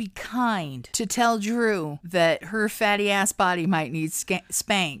wanted to be kind to tell Drew that her fatty ass body might need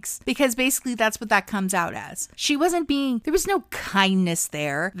Spanx, because basically that's what that comes out as. She wasn't being, there was no kindness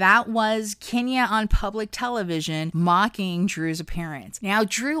there. That was Kenya on public television mocking Drew's appearance. Now,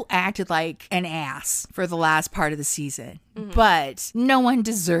 Drew acted like an ass for the last part of the season. Mm-hmm. But no one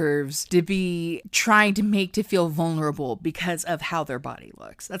deserves to be trying to make to feel vulnerable because of how their body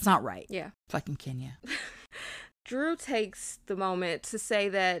looks. That's not right. Yeah. Fucking Kenya. Drew takes the moment to say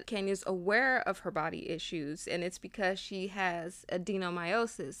that Kenya's aware of her body issues, and it's because she has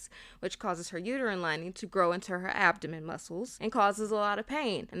adenomyosis, which causes her uterine lining to grow into her abdomen muscles and causes a lot of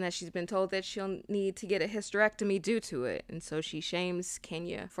pain, and that she's been told that she'll need to get a hysterectomy due to it, and so she shames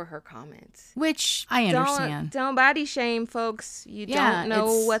Kenya for her comments. Which I understand. Don't body shame, folks. You don't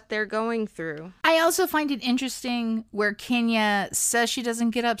know what they're going through. I also find it interesting where Kenya says she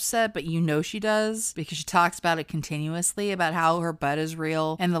doesn't get upset, but you know she does, because she talks about it continuously about how her butt is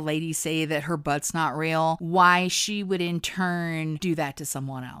real and the ladies say that her butt's not real. Why she would in turn do that to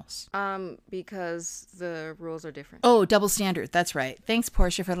someone else? Because the rules are different. Oh, double standard. That's right. Thanks,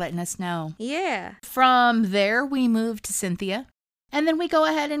 Portia, for letting us know. Yeah. From there, we move to Cynthia. And then we go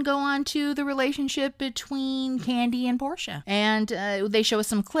ahead and go on to the relationship between Candy and Portia. And they show us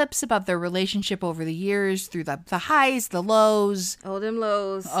some clips about their relationship over the years through the highs, the lows. All them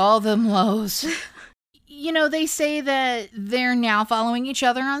lows. All them lows. You know, they say that they're now following each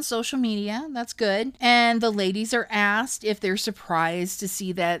other on social media. That's good. And the ladies are asked if they're surprised to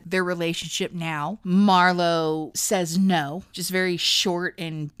see that their relationship now. Marlo says no, just very short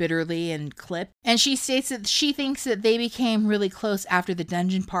and bitterly and clipped. And she states that she thinks that they became really close after the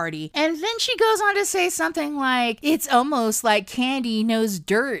dungeon party. And then she goes on to say something like, it's almost like Candy knows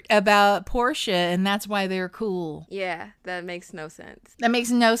dirt about Portia and that's why they're cool. Yeah, that makes no sense. That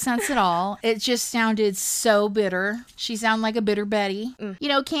makes no sense at all. It just sounded so bitter. She sounded like a bitter Betty. You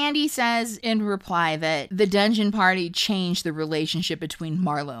know, Candy says in reply that the dungeon party changed the relationship between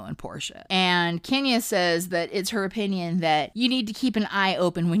Marlo and Portia. And Kenya says that it's her opinion that you need to keep an eye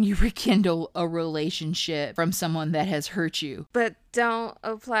open when you rekindle a relationship from someone that has hurt you. But don't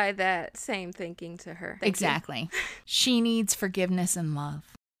apply that same thinking to her. Exactly. She needs forgiveness and love.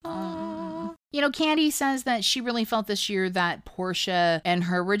 You know, Candy says that she really felt this year that Portia and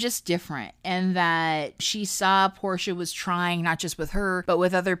her were just different and that she saw Portia was trying not just with her, but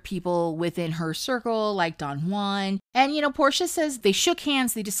with other people within her circle, like Don Juan. And, you know, Portia says they shook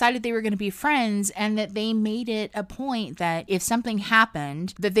hands, they decided they were going to be friends, and that they made it a point that if something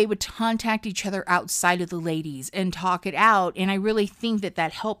happened, that they would contact each other outside of the ladies and talk it out. And I really think that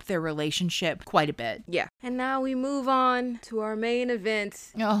that helped their relationship quite a bit. Yeah. And now we move on to our main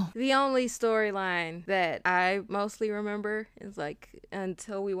event. Oh. The only storyline that I mostly remember is like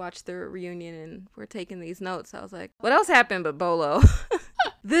until we watched the reunion and we're taking these notes, I was like, what else happened but Bolo?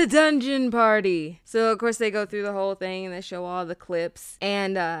 The dungeon party. So of course they go through the whole thing and they show all the clips.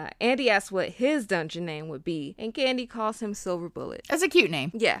 And Andy asks what his dungeon name would be, and Candy calls him Silver Bullet. That's a cute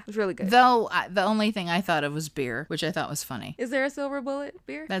name. Yeah, it was really good. Though the only thing I thought of was beer, which I thought was funny. Is there a Silver Bullet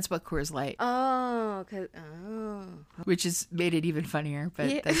beer? That's what Coors Light. Oh. Which has made it even funnier, but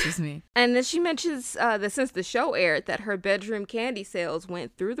yeah. That's just me. And then she mentions that since the show aired, that her bedroom candy sales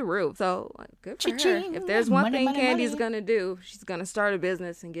went through the roof. So good for her. If there's one thing Candy's gonna do, she's gonna start a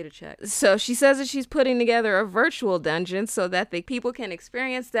business and get a check. So she says that she's putting together a virtual dungeon so that the people can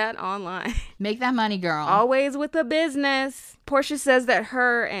experience that online. Make that money, girl. Always with a business. Portia says that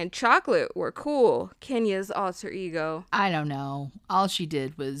her and Chocolate were cool. Kenya's alter ego. I don't know. All she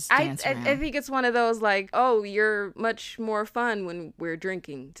did was dance around. I think it's one of those like, oh, you're much more fun when we're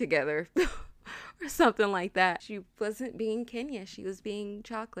drinking together. Or something like that. She wasn't being Kenya. She was being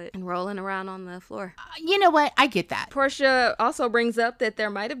Chocolate and rolling around on the floor. You know what? I get that. Portia also brings up that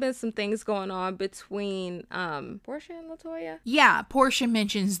there might have been some things going on between Portia and LaToya. Yeah, Portia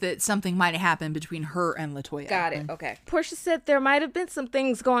mentions that something might have happened between her and LaToya. Got it. Okay. Portia said there might have been some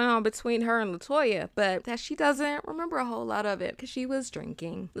things going on between her and LaToya, but that she doesn't remember a whole lot of it because she was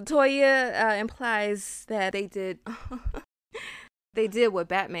drinking. LaToya implies that they did what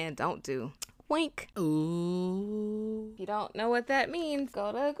Batman don't do. Wink. Ooh. If you don't know what that means,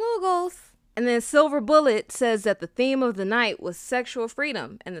 go to Google's. And then Silver Bullet says that the theme of the night was sexual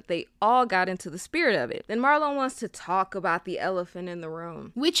freedom and that they all got into the spirit of it. Then Marlon wants to talk about the elephant in the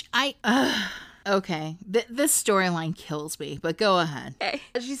room. Which Okay, this storyline kills me, but go ahead. Okay.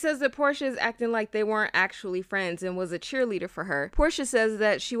 She says that Portia is acting like they weren't actually friends and was a cheerleader for her. Portia says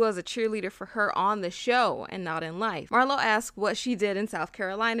that she was a cheerleader for her on the show and not in life. Marlo asks what she did in South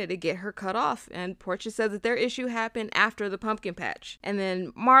Carolina to get her cut off, and Portia says that their issue happened after the pumpkin patch. And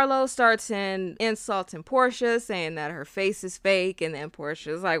then Marlo starts insulting Portia, saying that her face is fake, and then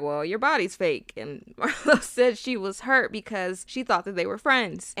Portia's like, well, your body's fake. And Marlo said she was hurt because she thought that they were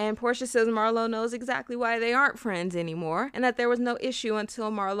friends. And Portia says Marlo knows exactly why they aren't friends anymore, and that there was no issue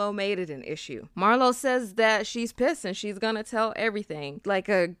until Marlo made it an issue. Marlo says that she's pissed and she's gonna tell everything, like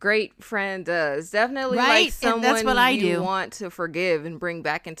a great friend does. Definitely right, like someone that's what I do. Want to forgive and bring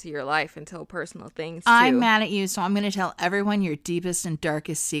back into your life and tell personal things I'm too. mad at you, so I'm gonna tell everyone your deepest and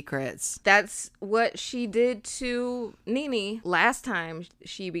darkest secrets. That's what she did to Nene last time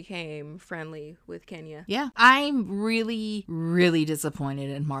she became friendly with Kenya. Yeah, I'm really, really disappointed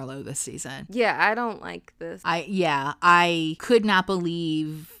in Marlo this season. Yeah, I don't like this. I could not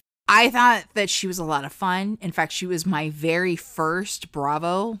believe. I thought that she was a lot of fun. In fact, she was my very first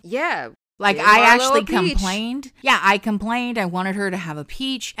Bravo. Yeah. Like, I actually complained. Yeah, I complained. I wanted her to have a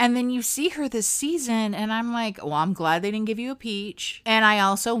peach. And then you see her this season, and I'm like, well, I'm glad they didn't give you a peach. And I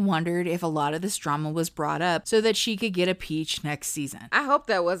also wondered if a lot of this drama was brought up so that she could get a peach next season. I hope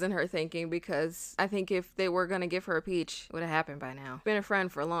that wasn't her thinking, because I think if they were going to give her a peach, it would have happened by now. Been a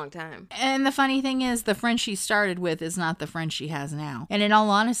friend for a long time. And the funny thing is, the friend she started with is not the friend she has now. And in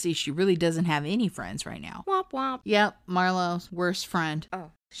all honesty, she really doesn't have any friends right now. Womp womp. Yep, Marlo's worst friend. Oh.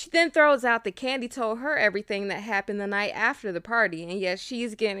 She then throws out that Candy told her everything that happened the night after the party, and yes,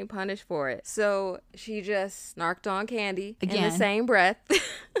 she's getting punished for it. So she just snarked on Candy again in the same breath.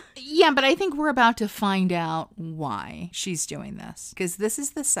 Yeah, but I think we're about to find out why she's doing this, because this is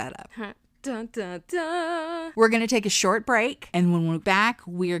the setup. Dun, dun, dun. We're going to take a short break, and when we're back,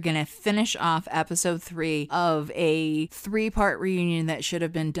 we are going to finish off episode 3 of a 3-part reunion that should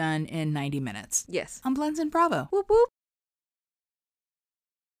have been done in 90 minutes. Yes. On Blends and Bravo. Whoop whoop.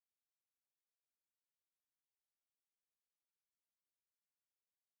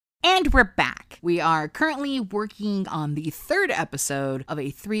 And we're back. We are currently working on the 3rd episode of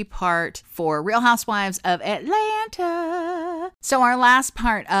a 3-part for Real Housewives of Atlanta. So our last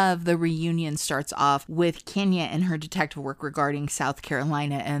part of the reunion starts off with Kenya and her detective work regarding South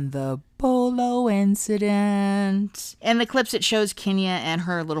Carolina and the Bolo incident. In the clips, it shows Kenya and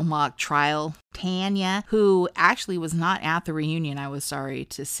her little mock trial. Tanya, who actually was not at the reunion, I was sorry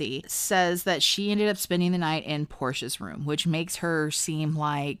to see, says that she ended up spending the night in Portia's room, which makes her seem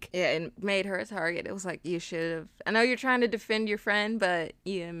like... Yeah, it made her a target. It was like, you should have... I know you're trying to defend your friend, but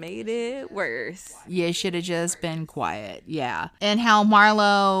you made it worse. You should have just been quiet, yeah. And how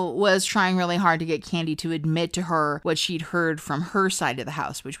Marlo was trying really hard to get Candy to admit to her what she'd heard from her side of the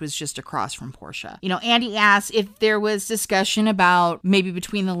house, which was just across from Portia. You know, Andy asked if there was discussion about, maybe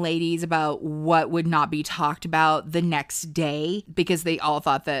between the ladies, about what would not be talked about the next day, because they all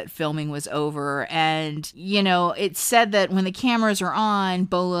thought that filming was over. And, you know, it said that when the cameras are on,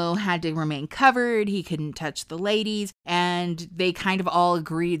 Bolo had to remain covered. He couldn't touch the ladies. And they kind of all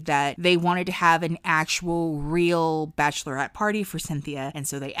agreed that they wanted to have an actual real bachelorette party for Cynthia. And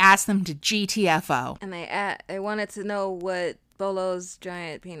so they asked them to GTFO. And they wanted to know what Bolo's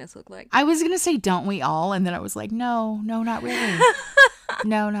giant penis looked like. I was going to say, don't we all? And then I was like, no, not really.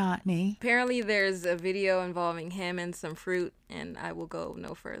 No, not me. Apparently there's a video involving him and some fruit, and I will go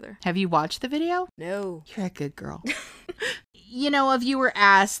no further. Have you watched the video? No. You're a good girl. You know, a viewer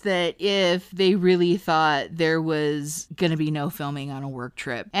asked that if they really thought there was going to be no filming on a work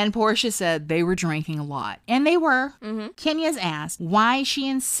trip. And Portia said they were drinking a lot. And they were. Mm-hmm. Kenya's asked why she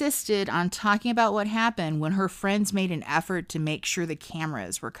insisted on talking about what happened when her friends made an effort to make sure the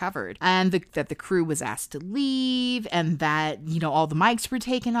cameras were covered. And that the crew was asked to leave, and that, you know, all the mics were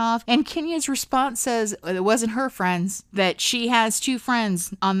taken off. And Kenya's response says it wasn't her friends, that she has 2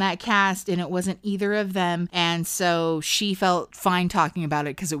 friends on that cast, and it wasn't either of them. And so she felt fine talking about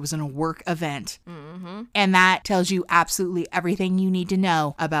it because it was in a work event. Mm-hmm. And that tells you absolutely everything you need to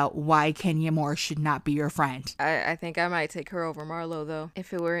know about why Kenya Moore should not be your friend. I think I might take her over Marlo, though,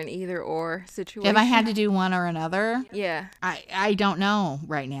 if it were an either or situation. If I had to do one or another, yeah, I don't know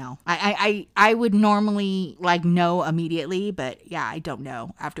right now. I would normally know immediately, but yeah, I don't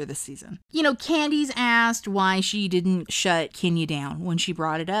know after this season. You know, Candy's asked why she didn't shut Kenya down when she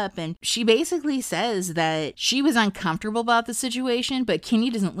brought it up, and she basically says that she was uncomfortable about the situation, but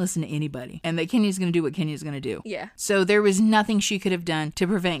Kenya doesn't listen to anybody, and that Kenya's going to do what Kenya's going to do. Yeah. So there was nothing she could have done to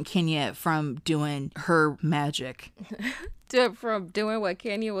prevent Kenya from doing her magic. from doing what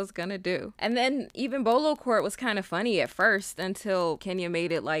Kenya was gonna do. And then even Bolo Court was kind of funny at first until Kenya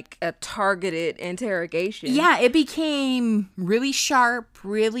made it like a targeted interrogation. Yeah, it became really sharp,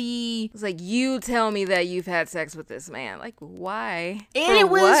 really... It's like, you tell me that you've had sex with this man. Like, why? And it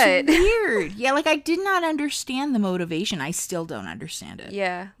was weird. Yeah, like I did not understand the motivation. I still don't understand it.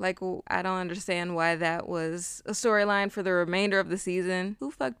 Yeah, like I don't understand why that was a storyline for the remainder of the season.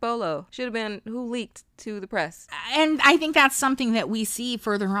 Who fucked Bolo? Should have been who leaked to the press. And I think that's something that we see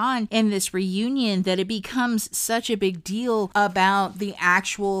further on in this reunion, that it becomes such a big deal about the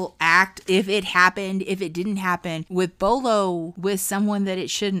actual act, if it happened, if it didn't happen, with Bolo with someone that it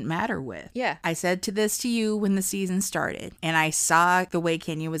shouldn't matter with. Yeah. I said to you when the season started, and I saw the way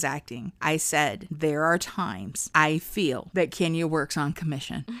Kenya was acting. I said, there are times I feel that Kenya works on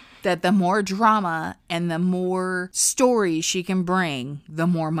commission. That the more drama and the more stories she can bring, the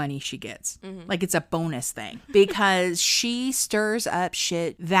more money she gets. Mm-hmm. Like it's a bonus thing. Because she stirs up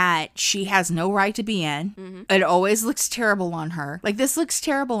shit that she has no right to be in. Mm-hmm. It always looks terrible on her. Like this looks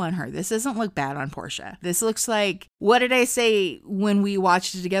terrible on her. This doesn't look bad on Portia. This looks like, what did I say when we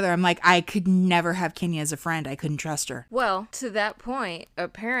watched it together? I'm like, I could never have Kenya as a friend. I couldn't trust her. Well, to that point,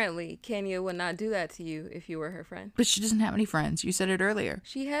 apparently Kenya would not do that to you if you were her friend. But she doesn't have any friends. You said it earlier.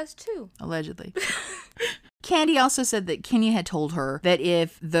 She has two. Allegedly. Candy also said that Kenya had told her that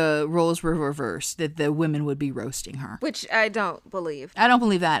if the roles were reversed, that the women would be roasting her. Which I don't believe. I don't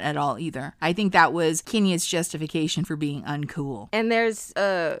believe that at all either. I think that was Kenya's justification for being uncool. And there's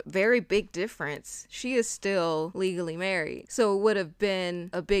a very big difference. She is still legally married. So it would have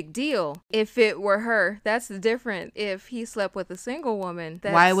been a big deal if it were her. That's the difference. If he slept with a single woman.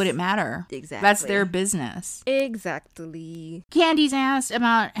 Why would it matter? Exactly. That's their business. Exactly. Candy's asked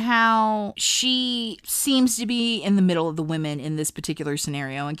about how she seems to be in the middle of the women in this particular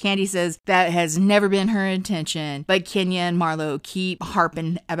scenario, and Candy says that has never been her intention, but Kenya and Marlo keep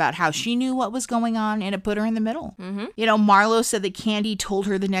harping about how she knew what was going on and it put her in the middle. Mm-hmm. You know, Marlo said that Candy told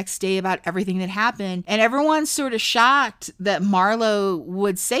her the next day about everything that happened, and everyone's sort of shocked that Marlo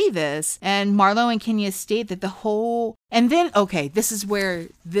would say this, and Marlo and Kenya state that the whole... And then, okay, this is where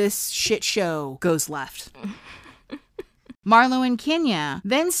this shit show goes left. Marlo and Kenya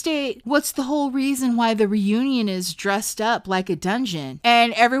then state what's the whole reason why the reunion is dressed up like a dungeon.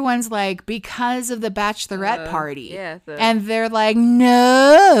 And everyone's like, because of the bachelorette party. Yeah. And they're like,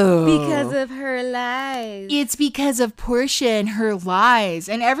 no. Because of her lies. It's because of Portia and her lies.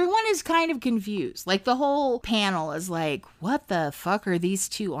 And everyone is kind of confused. Like the whole panel is like, what the fuck are these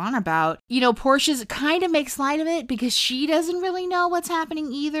two on about? You know, Portia's kind of makes light of it because she doesn't really know what's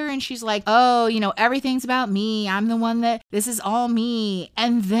happening either. And she's like, oh, you know, everything's about me. I'm the one that... This is all me.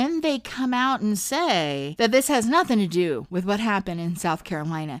 And then they come out and say that this has nothing to do with what happened in South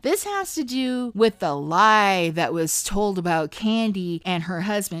Carolina. This has to do with the lie that was told about Candy and her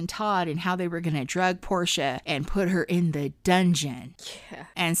husband Todd and how they were going to drug Portia and put her in the dungeon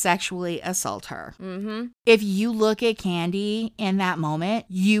and sexually assault her. Mm-hmm. If you look at Candy in that moment,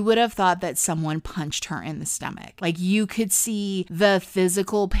 you would have thought that someone punched her in the stomach. Like you could see the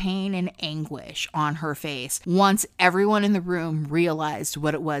physical pain and anguish on her face once everyone in the room realized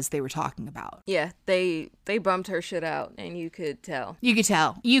what it was they were talking about. Yeah, they bumped her shit out and you could tell. You could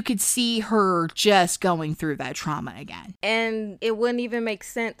tell. You could see her just going through that trauma again. And it wouldn't even make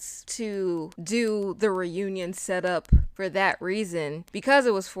sense to do the reunion setup for that reason because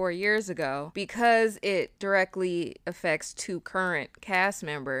it was 4 years ago, because it directly affects two current cast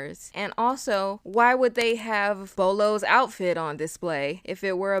members. And also, why would they have Bolo's outfit on display if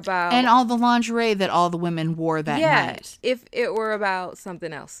it were about... And all the lingerie that all the women wore that night. If it were about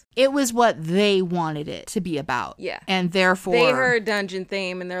something else. It was what they wanted it to be about. Yeah. And therefore... They heard dungeon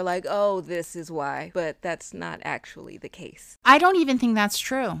theme and they're like, oh, this is why. But that's not actually the case. I don't even think that's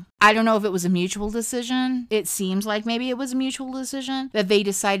true. I don't know if it was a mutual decision. It seems like maybe it was a mutual decision that they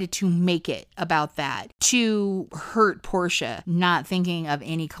decided to make it about that to hurt Portia, not thinking of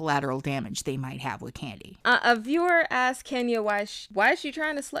any collateral damage they might have with Candy. A viewer asked Kenya why is she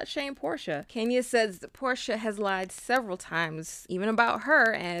trying to slut shame Portia? Kenya says that Portia has lied several times, even about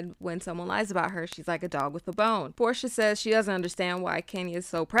her, and when someone lies about her, she's like a dog with a bone. Portia says she doesn't understand why Kenya is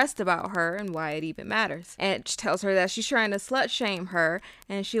so pressed about her and why it even matters. And she tells her that she's trying to slut shame her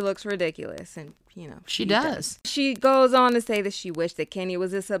and she looks ridiculous, and you know, she does. She goes on to say that she wished that Kenya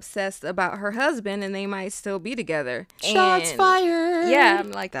was this obsessed about her husband and they might still be together. Shots fired. Yeah,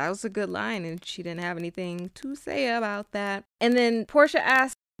 I'm like, that was a good line, and she didn't have anything to say about that. And then Portia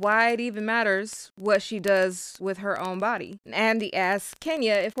asked why it even matters what she does with her own body. Andy asks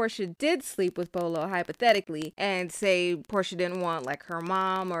Kenya if Portia did sleep with Bolo hypothetically, and say Portia didn't want like her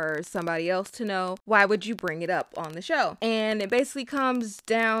mom or somebody else to know, why would you bring it up on the show? And it basically comes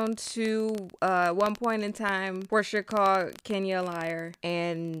down to one point in time, Portia called Kenya a liar,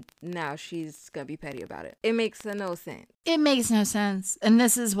 and now she's gonna be petty about it. It makes no sense. It makes no sense. And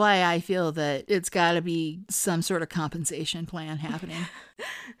this is why I feel that it's got to be some sort of compensation plan happening.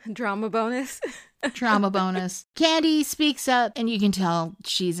 Drama bonus. Trauma bonus. Candy speaks up, and you can tell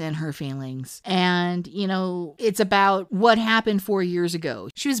she's in her feelings. And, you know, it's about what happened 4 years ago.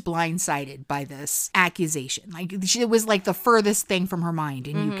 She was blindsided by this accusation. Like, it was like the furthest thing from her mind,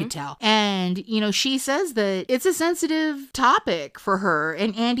 and you could tell. And, you know, she says that it's a sensitive topic for her.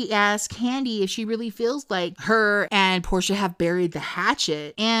 And Andy asks Candy if she really feels like her and Portia have buried the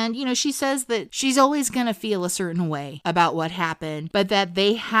hatchet. And, you know, she says that she's always going to feel a certain way about what happened, but that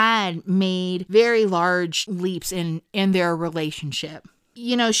they had made very large leaps in their relationship.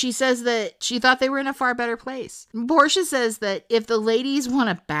 You know, she says that she thought they were in a far better place. Portia says that if the ladies want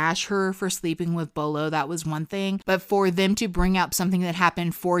to bash her for sleeping with Bolo, that was one thing. But for them to bring up something that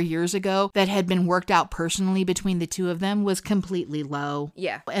happened 4 years ago that had been worked out personally between the two of them was completely low.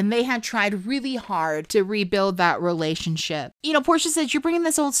 Yeah. And they had tried really hard to rebuild that relationship. You know, Portia says, you're bringing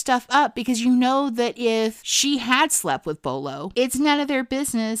this old stuff up because you know that if she had slept with Bolo, it's none of their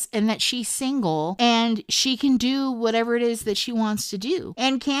business, and that she's single and she can do whatever it is that she wants to do.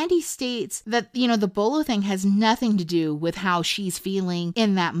 And Candy states that, you know, the Bolo thing has nothing to do with how she's feeling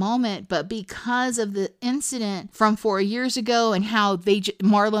in that moment, but because of the incident from 4 years ago and how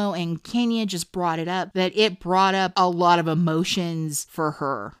Marlo and Kenya just brought it up, that it brought up a lot of emotions for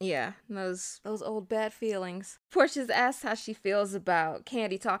her. Yeah, those old bad feelings. Portia's asked how she feels about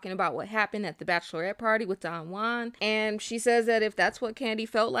Candy talking about what happened at the bachelorette party with Don Juan, and she says that if that's what Candy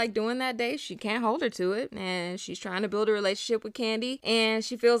felt like doing that day, she can't hold her to it, and she's trying to build a relationship with Candy, and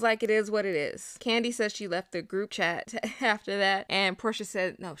she feels like it is what it is. Candy says she left the group chat after that, and Portia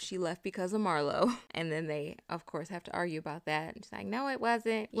said no, she left because of Marlo, and then they of course have to argue about that, and she's like, no, it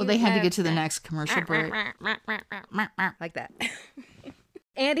wasn't. Well, they had to get to the next commercial break. Like that.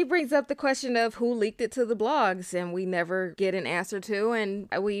 Andy brings up the question of who leaked it to the blogs, and we never get an answer to, and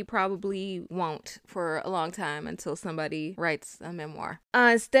we probably won't for a long time until somebody writes a memoir.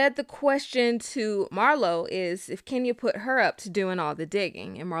 Instead, the question to Marlo is if Kenya put her up to doing all the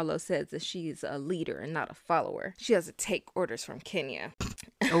digging, and Marlo says that she's a leader and not a follower. She doesn't take orders from Kenya.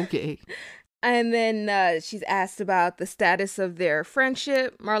 Okay. And then she's asked about the status of their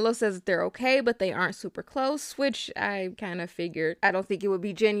friendship. Marlo says that they're okay, but they aren't super close, which I kind of figured. I don't think it would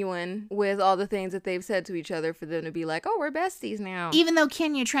be genuine with all the things that they've said to each other for them to be like, oh, we're besties now. Even though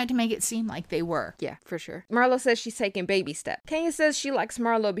Kenya tried to make it seem like they were. Yeah, for sure. Marlo says she's taking baby steps. Kenya says she likes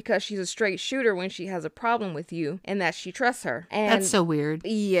Marlo because she's a straight shooter when she has a problem with you, and that she trusts her. And that's so weird.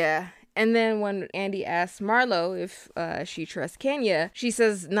 Yeah. And then when Andy asks Marlo if she trusts Kenya, she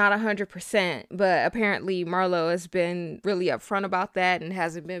says not 100%, but apparently Marlo has been really upfront about that and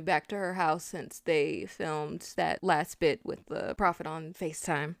hasn't been back to her house since they filmed that last bit with the prophet on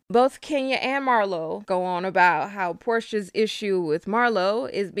FaceTime. Both Kenya and Marlo go on about how Portia's issue with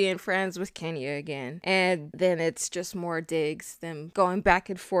Marlo is being friends with Kenya again. And then it's just more digs, them going back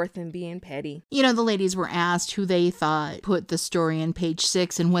and forth and being petty. You know, the ladies were asked who they thought put the story in page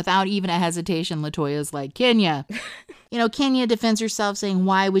 6, and without even a hesitation, Latoya's like, Kenya. You know, Kenya defends herself saying,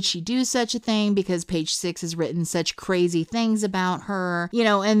 why would she do such a thing? Because page 6 has written such crazy things about her, you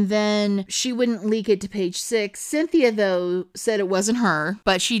know, and then she wouldn't leak it to page 6. Cynthia, though, said it wasn't her,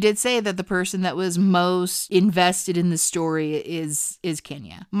 but she did say that the person that was most invested in the story is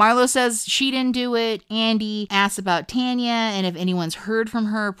Kenya. Marlo says she didn't do it. Andy asks about Tanya and if anyone's heard from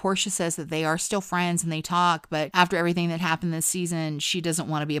her. Portia says that they are still friends and they talk, but after everything that happened this season, she doesn't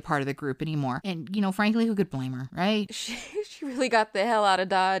want to be a part of the group anymore. And, you know, frankly, who could blame her, right? She really got the hell out of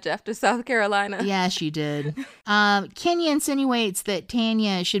Dodge after South Carolina. Yeah, she did. Kenya insinuates that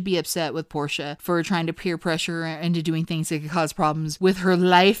Tanya should be upset with Portia for trying to peer pressure into doing things that could cause problems with her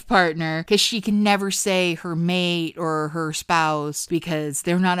life partner, because she can never say her mate or her spouse because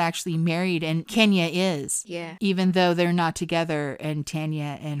they're not actually married, and Kenya is. Yeah. Even though they're not together and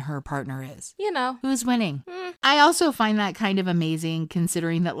Tanya and her partner is. You know. Who's winning? I also find that kind of amazing,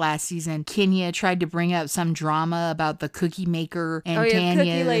 considering that last season Kenya tried to bring up some drama about the cookie maker and Tanya.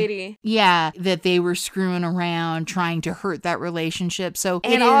 Cookie lady. Yeah, that they were screwing around trying to hurt that relationship. So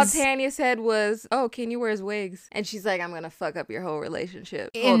all Tanya said was, oh, Kenya wears wigs. And she's like, I'm going to fuck up your whole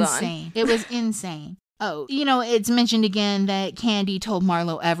relationship. Hold on. It was insane. Oh, it's mentioned again that Candy told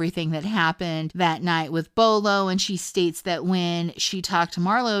Marlo everything that happened that night with Bolo, and she states that when she talked to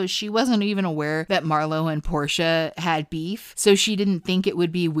Marlo, she wasn't even aware that Marlo and Portia had beef, so she didn't think it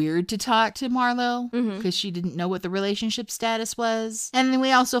would be weird to talk to Marlo because she didn't know what the relationship status was. And then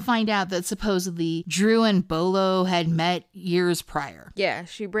we also find out that supposedly Drew and Bolo had met years prior. Yeah,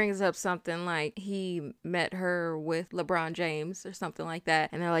 she brings up something like he met her with LeBron James or something like that,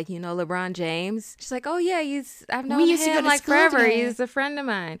 and they're like, LeBron James? She's like, oh yeah, I've known him like forever. Together. He's a friend of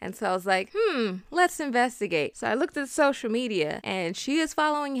mine. And so I was like, let's investigate. So I looked at social media, and she is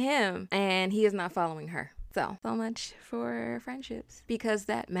following him, and he is not following her. So much for friendships, because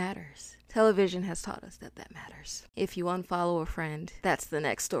that matters. Television has taught us that matters. If you unfollow a friend, that's the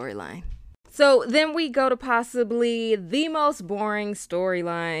next storyline. So then we go to possibly the most boring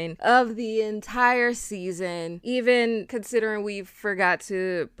storyline of the entire season, even considering we forgot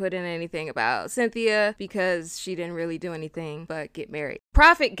to put in anything about Cynthia because she didn't really do anything but get married.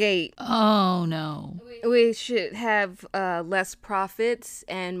 Profitgate. Oh, no. We should have less prophets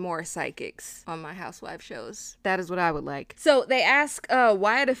and more psychics on my Housewives shows. That is what I would like. So they ask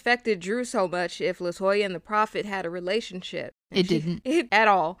why it affected Drew so much if LaToya and the prophet had a relationship. It didn't. At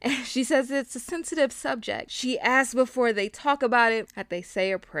all. She says it's a sensitive subject. She asks before they talk about it that they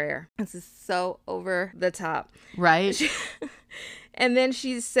say a prayer. This is so over the top. Right? And then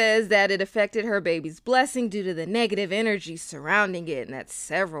she says that it affected her baby's blessing due to the negative energy surrounding it, and that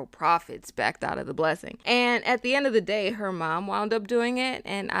several prophets backed out of the blessing. And at the end of the day, her mom wound up doing it,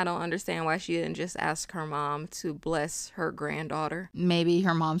 and I don't understand why she didn't just ask her mom to bless her granddaughter. Maybe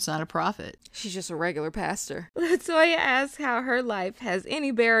her mom's not a prophet. She's just a regular pastor. LaToya asks how her life has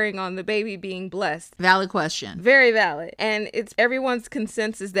any bearing on the baby being blessed. Valid question. Very valid. And it's everyone's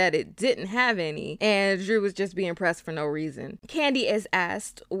consensus that it didn't have any, and Drew was just being pressed for no reason. Candy is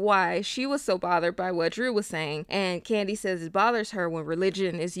asked why she was so bothered by what Drew was saying, and Candy says it bothers her when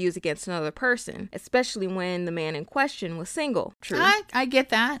religion is used against another person, especially when the man in question was single. True. I get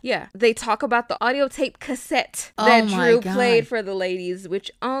that. Yeah. They talk about the audio tape cassette that Drew played for the ladies,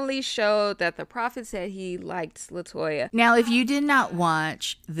 which only showed that the prophet said he liked LaToya. Now, if you did not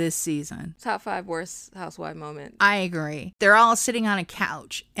watch this season, top 5 worst housewife moment. I agree. They're all sitting on a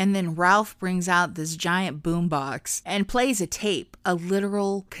couch, and then Ralph brings out this giant boombox and plays a tape, a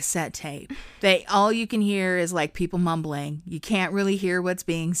literal cassette tape. All you can hear is like people mumbling. You can't really hear what's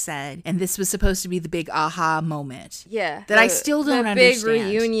being said. And this was supposed to be the big aha moment. Yeah. That I still don't understand. The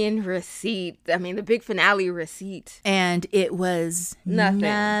big reunion receipt. I mean, the big finale receipt. And it was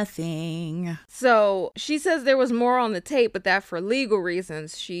nothing. So she says there was more on the tape, but that for legal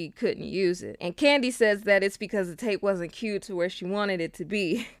reasons, she couldn't use it. And Candy says that it's because the tape wasn't cued to where she wanted it to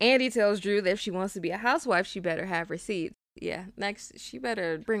be. Andy tells Drew that if she wants to be a housewife, she better have receipts. Yeah, next, she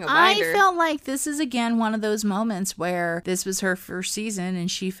better bring a binder. I felt like this is, again, one of those moments where this was her first season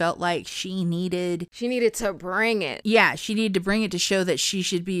and she felt like she needed to bring it. Yeah, she needed to bring it to show that she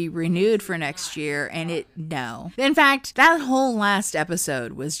should be renewed for next year, and no. In fact, that whole last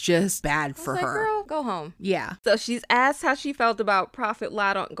episode was just bad for her. Girl, go home. Yeah. So she's asked how she felt about Prophet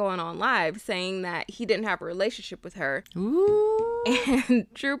Lot going on live, saying that he didn't have a relationship with her. Ooh. And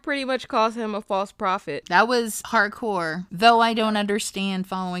Drew pretty much calls him a false prophet. That was hardcore. Though I don't understand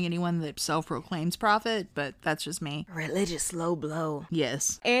following anyone that self-proclaims prophet, but that's just me. Religious low blow.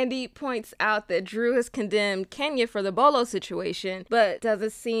 Yes. Andy points out that Drew has condemned Kenya for the Bolo situation, but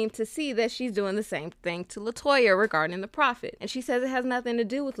doesn't seem to see that she's doing the same thing to LaToya regarding the prophet. And she says it has nothing to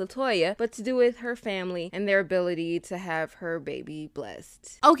do with LaToya, but to do with her family and their ability to have her baby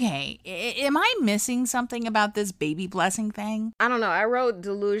blessed. Okay, am I missing something about this baby blessing thing? I don't know. I wrote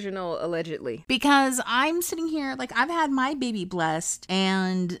delusional allegedly. Because I'm sitting here, like, I've had my baby blessed,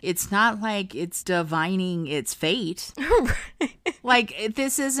 and it's not like it's divining its fate. Like,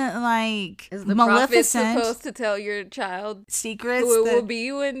 this isn't like is the Maleficent prophet supposed to tell your child secrets who it will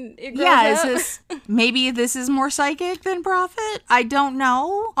be when it grows up? Is this maybe this is more psychic than prophet? I don't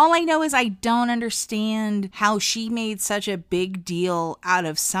know. All I know is I don't understand how she made such a big deal out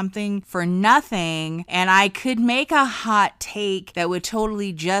of something for nothing, and I could make a hot take that would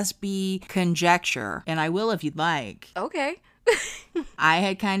totally just be conjecture, and I will if you'd like. Okay. I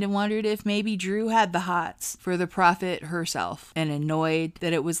had kind of wondered if maybe Drew had the hots for the prophet herself and annoyed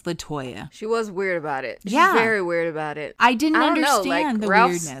that it was LaToya. She was weird about it. She's Yeah. very weird about it. I didn't understand the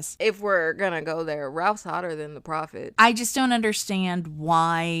weirdness. If we're gonna go there, Ralph's hotter than the prophet. I just don't understand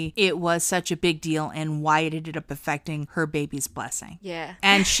why it was such a big deal and why it ended up affecting her baby's blessing. Yeah.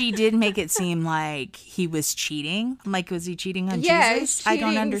 And she did make it seem like he was cheating. Like, was he cheating on Jesus? Yeah, I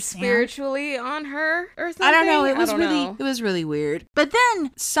don't understand. Spiritually on her or something? I don't know. It was really really weird. But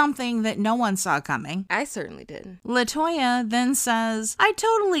then something that no one saw coming. I certainly didn't. LaToya then says, I'd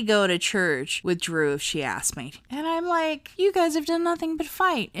totally go to church with Drew if she asked me. And I'm like, you guys have done nothing but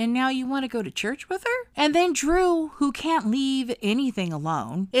fight, and now you want to go to church with her? And then Drew, who can't leave anything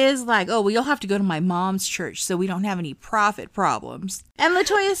alone, is like, oh, well, you'll have to go to my mom's church so we don't have any profit problems. And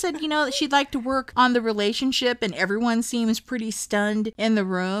LaToya said, that she'd like to work on the relationship, and everyone seems pretty stunned in the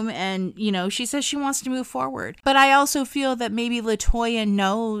room. And, she says she wants to move forward. But I also feel that maybe LaToya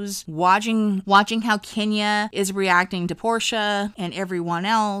knows, watching how Kenya is reacting to Portia and everyone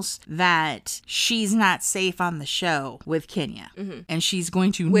else, that she's not safe on the show with Kenya. Mm-hmm. And she's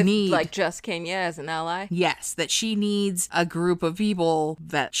going to need... like, just Kenya as an ally? Yes, that she needs a group of people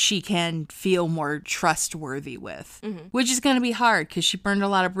that she can feel more trustworthy with. Mm-hmm. Which is going to be hard, because she burned a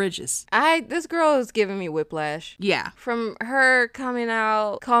lot of bridges. This girl is giving me whiplash. Yeah. From her coming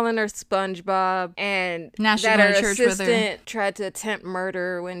out, calling her SpongeBob, and now she that her church assistant tried to attempt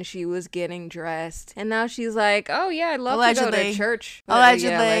murder when she was getting dressed. And now she's like, oh yeah, I'd love to go to church.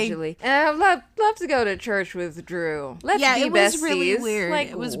 Allegedly. And I'd love to go to church with Drew. Let's be besties. It was really weird. Like,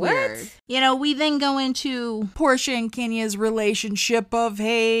 it was weird. We then go into Portia and Kenya's relationship of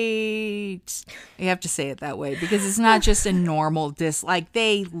hate. You have to say it that way, because it's not just a normal dislike.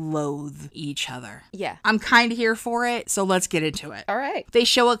 They loathe each other. Yeah. I'm kind of here for it, so let's get into it. All right. They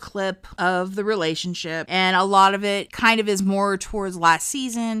show a clip of the relationship, and a lot of it kind of is more towards last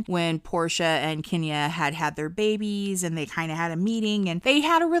season when Portia and Kenya had their babies, and they kind of had a meeting, and they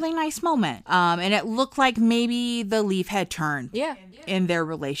had a really nice moment. And it looked like maybe the leaf had turned. Yeah. In their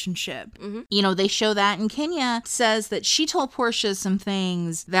relationship. Mm-hmm. They show that, and Kenya says that she told Portia some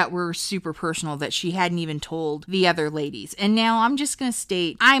things that were super personal that she hadn't even told the other ladies. And now I'm just going to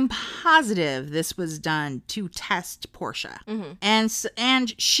state, I'm positive this was done to test Portia. Mm-hmm.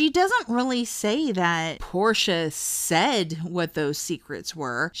 And she doesn't really say that Portia said what those secrets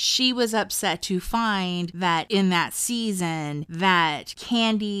were. She was upset to find that in that season that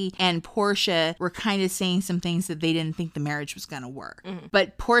Candy and Portia were kind of saying some things that they didn't think the marriage was going to work. Mm-hmm.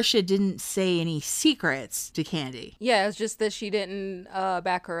 But Portia didn't say any secrets to Candy. Yeah, it's just that she didn't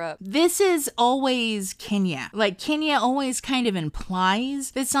back her up. This is always Kenya. Like, Kenya always kind of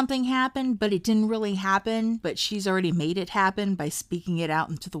implies that something happened, but it didn't really happen. But she's already made it happen by speaking it out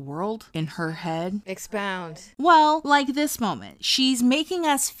into the world in her head. Expound. Well, like this moment. She's making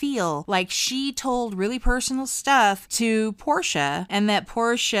us feel like she told really personal stuff to Portia, and that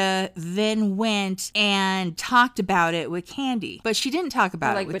Portia then went and talked about it with Candy. But she didn't talk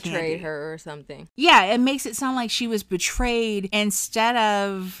about it with Candy. Like betrayed her or something. Yeah, it makes it sound like she was betrayed instead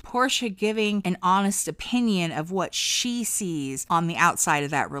of Portia giving an honest opinion of what she sees on the outside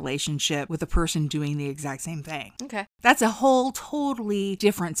of that relationship with a person doing the exact same thing. Okay. That's a whole totally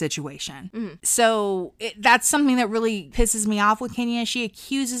different situation. Mm-hmm. So that's something that really pisses me off with Kenya. She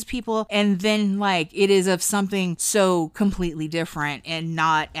accuses people, and then it is of something so completely different and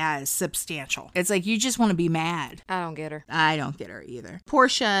not as substantial. It's like, you just want to be mad. I don't get her. I don't get her either.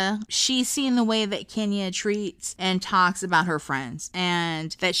 Portia, she's seen the way that Kenya treats and talks about her friends,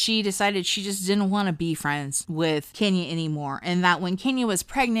 and that she decided she just didn't want to be friends with Kenya anymore. And that when Kenya was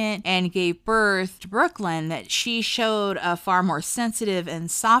pregnant and gave birth to Brooklyn, that she showed a far more sensitive and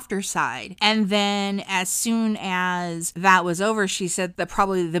softer side. And then as soon as that was over, she said that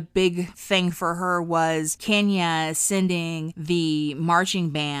probably the big thing for her was Kenya sending the marching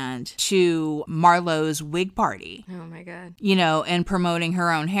band to Marlo's wig party. Oh my God. And promoting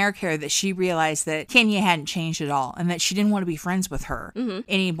her own hair care, that she realized that Kenya hadn't changed at all, and that she didn't want to be friends with her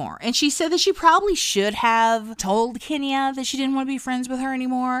anymore. And she said that she probably should have told Kenya that she didn't want to be friends with her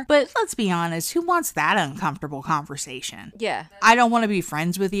anymore. But let's be honest, who wants that uncomfortable conversation? Yeah. I don't want to be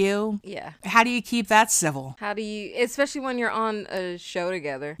friends with you. Yeah. How do you keep that civil? How do you, especially when you're on a show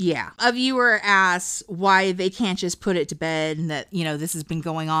together? Yeah. A viewer asks why they can't just put it to bed, and that, this has been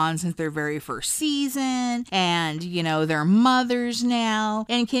going on since their very first season, and, they're mothers now.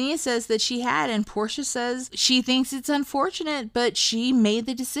 And Kenya says that she had, and Portia says she thinks it's unfortunate, but she made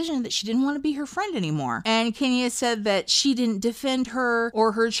the decision that she didn't want to be her friend anymore. And Kenya said that she didn't defend her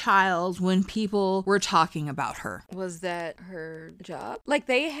or her child when people were talking about her. Was that her job? Like,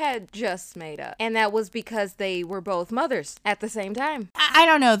 they had just made up, and that was because they were both mothers at the same time. I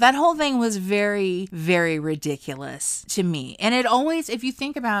don't know. That whole thing was very, very ridiculous to me. And it always, if you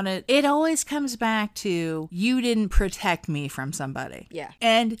think about it, it always comes back to, you didn't protect me from somebody. Yeah.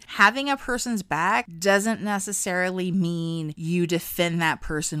 And having a person's back doesn't necessarily mean you defend that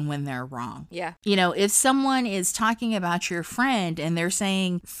person when they're wrong. Yeah. If someone is talking about your friend and they're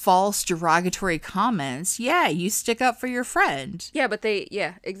saying false derogatory comments, yeah, you stick up for your friend. Yeah, but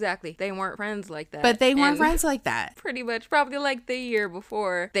exactly. They weren't friends like that. But they weren't friends like like that. Pretty much. Probably like the year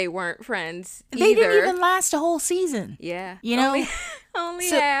before they weren't friends either. They didn't even last a whole season. Yeah. You know? Only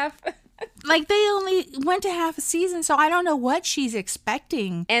half. Like, they only went to half a season, so I don't know what she's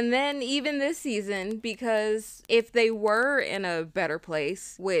expecting. And then even this season, because if they were in a better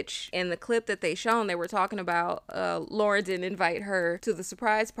place, which in the clip that they shown, they were talking about Lauren didn't invite her to the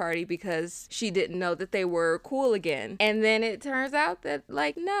surprise party because she didn't know that they were cool again. And then it turns out that,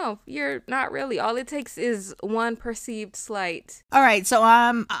 like, no, you're not really. All it takes is one perceived slight. All right, so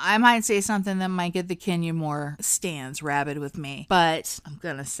I might say something that might get the Kenya Moore stands rabid with me, but I'm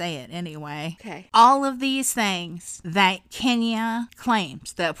gonna say it anyway. Okay. All of these things that Kenya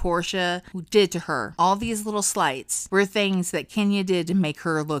claims that Portia did to her, all these little slights, were things that Kenya did to make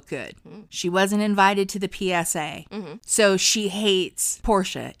her look good. She wasn't invited to the PSA, so she hates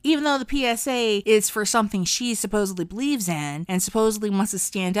Portia, even though the PSA is for something she supposedly believes in and supposedly wants to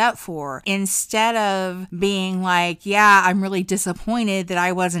stand up for. Instead of being like, yeah, I'm really disappointed that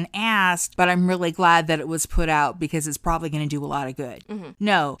I wasn't asked, but I'm really glad that it was put out because it's probably going to do a lot of good.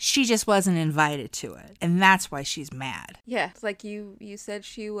 No, she just wasn't invited to it, and that's why she's mad. Yeah, it's like you said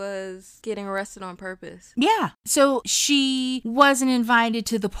she was getting arrested on purpose. Yeah, so she wasn't invited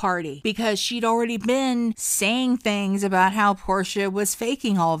to the party because she'd already been saying things about how Portia was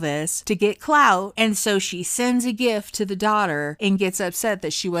faking all this to get clout, and so she sends a gift to the daughter and gets upset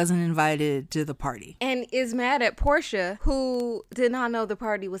that she wasn't invited to the party. And is mad at Portia, who did not know the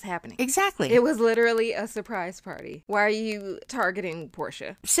party was happening. Exactly. It was literally a surprise party. Why are you targeting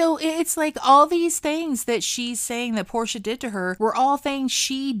Portia? So it's like all these things that she's saying that Portia did to her were all things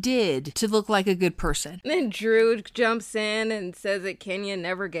she did to look like a good person. Then Drew jumps in and says that Kenya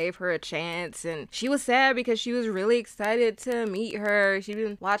never gave her a chance, and she was sad because she was really excited to meet her. She'd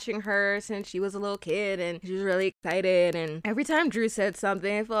been watching her since she was a little kid, and she was really excited. And every time Drew said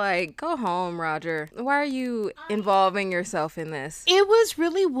something, I feel like, go home, Roger. Why are you involving yourself in this? It was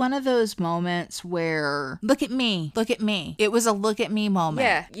really one of those moments where, look at me, look at me. It was a look at me moment.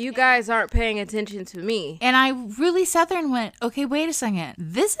 Yeah, you guys aren't paying attention to me. And I really sat there and went, okay, wait a second.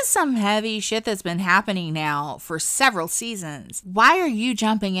 This is some heavy shit that's been happening now for several seasons. Why are you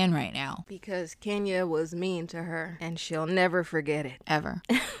jumping in right now? Because Kenya was mean to her, and she'll never forget it. Ever.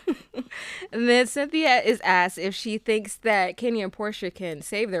 And then Cynthia is asked if she thinks that Kenya and Portia can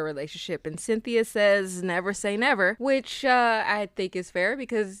save their relationship, and Cynthia says never say never, which I think is fair,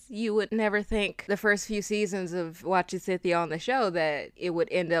 because you would never think the first few seasons of watching Cynthia on the show that it would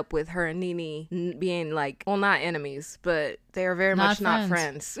end up with her and Nene being like, well, not enemies, but they are very much not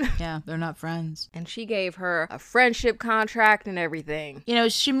friends. Yeah, they're not friends. And she gave her a friendship contract and everything. You know,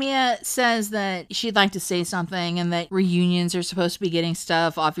 Shamia says that she'd like to say something and that reunions are supposed to be getting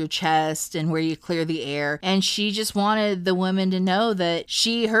stuff off your chest and where you clear the air. And she just wanted the women to know that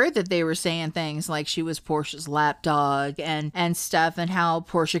she heard that they were saying things like she was Portia's lapdog and stuff, and how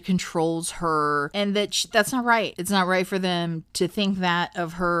Portia controls her, and that that's not right. It's not right for them to think that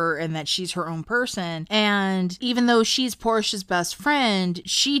of her and that she's her own person. And even though she's Portia's best friend,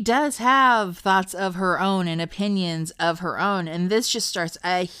 she does have thoughts of her own and opinions of her own. And this just starts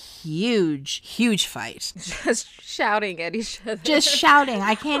a huge fight. Just shouting at each other. Just shouting.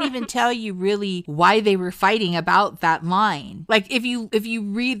 I can't even tell you really why they were fighting about that line. Like, if you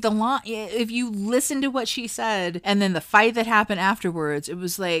read the line, if you listen to what she said and then the fight that happened afterwards, it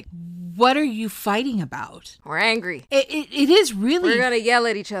was like, what are you fighting about? We're angry. It is really... We're gonna yell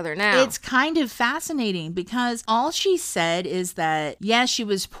at each other now. It's kind of fascinating because all she said is that, yes, she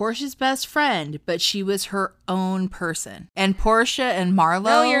was Portia's best friend, but she was her own person. And Portia and Marlo...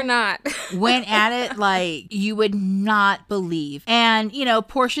 No, you're not. went at it like you would not believe. And, you know,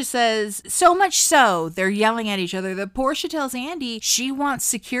 Portia says, so much so, they're yelling at each other, that Portia tells Andy she wants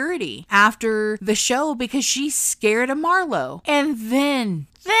security after the show because she's scared of Marlo. And then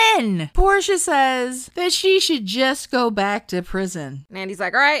Portia says that she should just go back to prison. And Andy's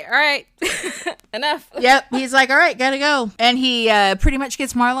like, all right, enough. Yep, he's like, all right, gotta go. And he pretty much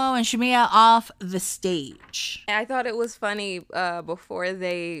gets Marlo and Shamia off the stage. I thought it was funny, before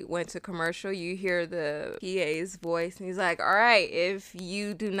they went to commercial, you hear the PA's voice, and he's like, all right, if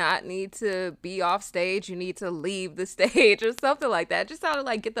you do not need to be off stage, you need to leave the stage, or something like that. Just sounded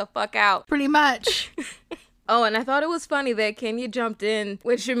like, get the fuck out. Pretty much. Oh, and I thought it was funny that Kenya jumped in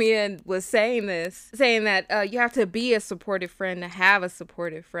when Shamia was saying that you have to be a supportive friend to have a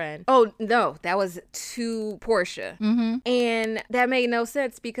supportive friend. Oh, no, that was to Portia. Mm-hmm. And that made no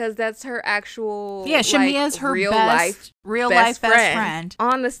sense because that's her actual, Shamia's her real life best friend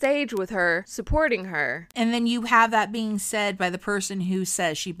on the stage with her, supporting her. And then you have that being said by the person who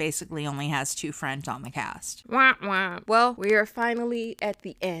says she basically only has 2 friends on the cast. Wah, wah. Well, we are finally at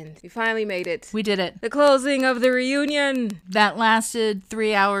the end. We finally made it. We did it. The closing ending of the reunion. That lasted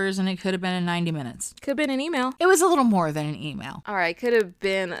 3 hours and it could have been in 90 minutes. Could have been an email. It was a little more than an email. All right, could have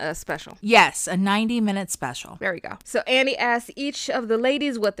been a special. Yes, a 90-minute special. There we go. So Andy asked each of the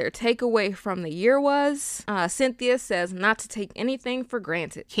ladies what their takeaway from the year was. Cynthia says not to take anything for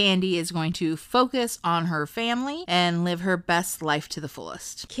granted. Candy is going to focus on her family and live her best life to the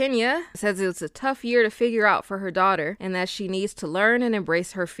fullest. Kenya says it was a tough year to figure out for her daughter and that she needs to learn and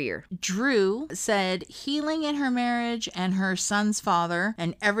embrace her fear. Drew said healing in her marriage and her son's father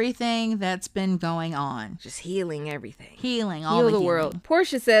and everything that's been going on. Just healing everything. Healing all Heal the the healing. world.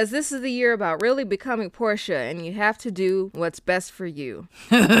 Portia says this is the year about really becoming Portia and you have to do what's best for you.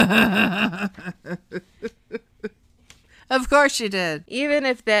 Of course you did. Even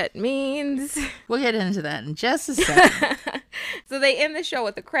if that means... We'll get into that in just a second. So they end the show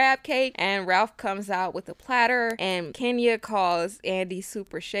with a crab cake, and Ralph comes out with a platter, and Kenya calls Andy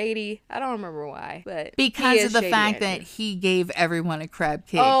super shady. I don't remember why, but because of the fact that he gave everyone a crab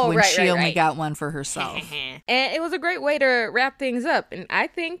cake when she only got one for herself. And it was a great way to wrap things up, and I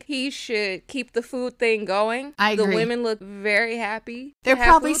think he should keep the food thing going. I agree. The women look very happy. They're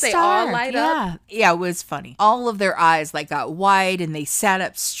probably food. starved. They all light up. Yeah, it was funny. All of their eyes got wide and they sat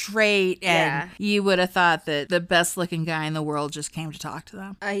up straight, and you would have thought that the best looking guy in the world just came to talk to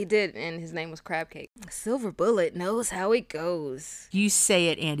them. He did, and his name was Crab Cake. Silver Bullet knows how it goes. You say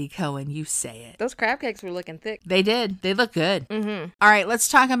it, Andy Cohen. You say it. Those crab cakes were looking thick. They did. They look good. Mm-hmm. All right, let's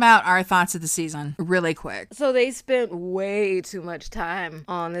talk about our thoughts of the season really quick. So they spent way too much time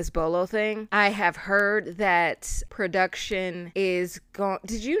on this Bolo thing. I have heard that production is going...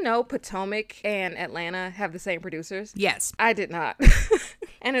 Did you know Potomac and Atlanta have the same producers? Yes. I did not.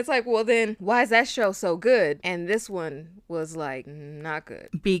 And it's like, well, then why is that show so good? And this one was like not good.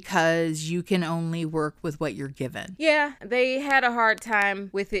 Because you can only work with what you're given. Yeah, they had a hard time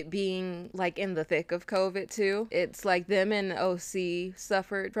with it being like in the thick of COVID too. It's like them and OC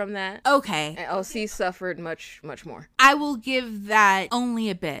suffered from that. Okay. And OC suffered much, much more. I will give that only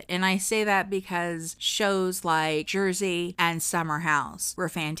a bit. And I say that because shows like Jersey and Summer House were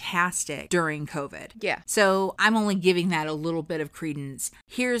fantastic during COVID. Yeah. So I'm only giving that a little bit of credence.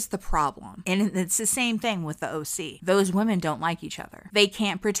 Here's the problem. And it's the same thing with the OC. Those women don't like each other. They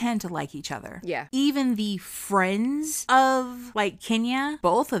can't pretend to like each other. Yeah. Even the friends of Kenya,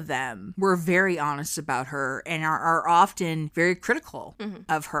 both of them were very honest about her and are often very critical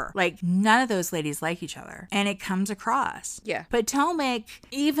of her. None of those ladies like each other. And it comes across. Yeah. Potomac,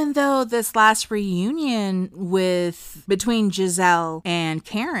 even though this last reunion between Giselle and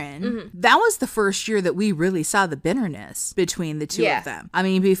Karen, that was the first year that we really saw the bitterness between the two of them. I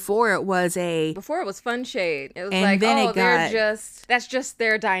mean, before it was fun shade. It was that's just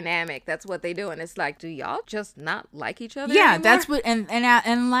their dynamic. That's what they do. And it's like, do y'all just not like each other anymore? That's what,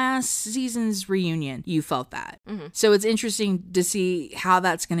 and last season's reunion, you felt that. So it's interesting to see how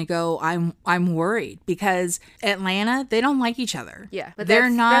that's going to go. I'm worried because Atlanta, they don't like each other. Yeah. But they're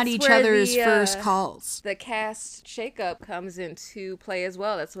not each where other's first calls. The cast shakeup comes into play as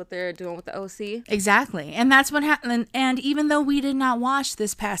well. That's what they're doing with the OC. Exactly. And that's what happened. And even though we did not watch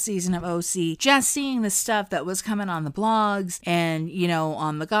this past season of OC, just seeing the stuff that was coming on the blogs and,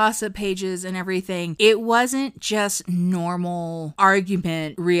 on the gossip pages and everything, it wasn't just normal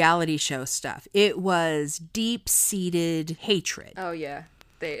argument reality show stuff. It was deep-seated hatred. Oh, yeah.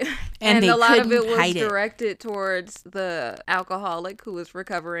 And a lot of it was directed towards the alcoholic who was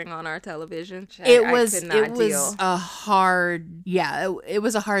recovering on our television. It was a hard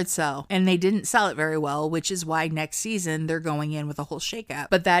sell, and they didn't sell it very well, which is why next season they're going in with a whole shakeup.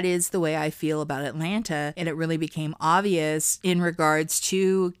 But that is the way I feel about Atlanta, and it really became obvious in regards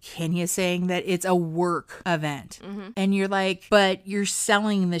to Kenya saying that it's a work event. And you're like, but you're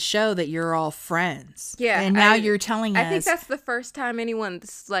selling the show that you're all friends. Yeah. And now you're telling us. I think that's the first time anyone's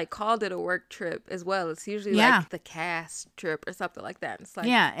called it a work trip as well. It's usually the cast trip or something like that. It's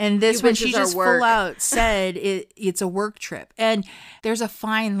and this one she just full out said it's a work trip. And there's a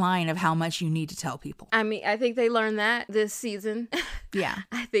fine line of how much you need to tell people. I mean, I think they learned that this season. Yeah.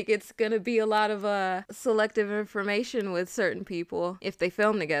 I think it's going to be a lot of selective information with certain people if they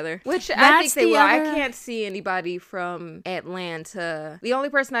film together, which I think they will. I can't see anybody from Atlanta. The only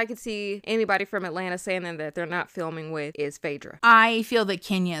person I could see anybody from Atlanta saying that they're not filming with is Phaedra. I feel that that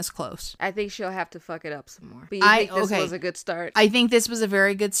Kenya is close. I think she'll have to fuck it up some more. But you think this was a good start? I think this was a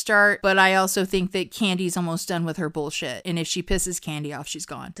very good start, but I also think that Candy's almost done with her bullshit. And if she pisses Candy off, she's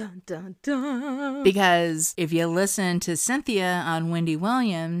gone. Dun, dun, dun. Because if you listen to Cynthia on Wendy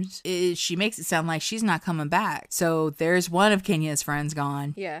Williams, she makes it sound like she's not coming back. So there's one of Kenya's friends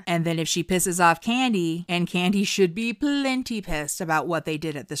gone. Yeah. And then if she pisses off Candy, and Candy should be plenty pissed about what they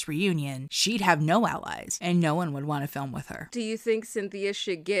did at this reunion, she'd have no allies and no one would want to film with her. Do you think Cynthia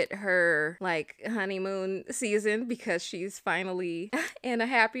should get her like honeymoon season because she's finally in a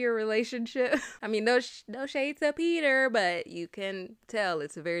happier relationship? I mean, no shade to Peter, but you can tell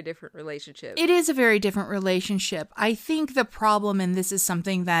it's a very different relationship. It is a very different relationship. I think the problem, and this is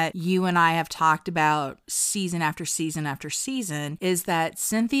something that you and I have talked about season after season after season, is that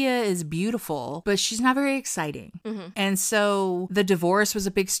Cynthia is beautiful, but she's not very exciting. Mm-hmm. And so the divorce was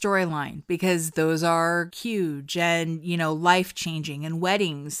a big storyline because those are huge and, life-changing, and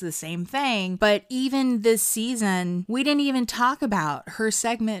weddings, the same thing. But even this season, we didn't even talk about her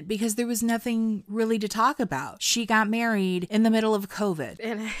segment because there was nothing really to talk about. She got married in the middle of COVID.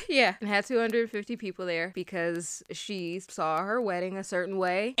 And had 250 people there because she saw her wedding a certain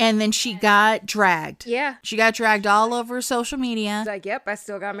way. And then she got dragged. Yeah. She got dragged all over social media. It's like, yep, I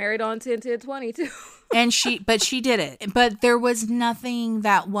still got married on 10/10/20 too. But she did it. But there was nothing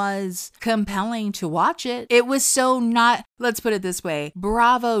that was compelling to watch it. It was so not, let's put it this way,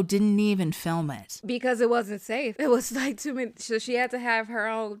 Bravo didn't even film it. Because it wasn't safe. It was like too many, so she had to have her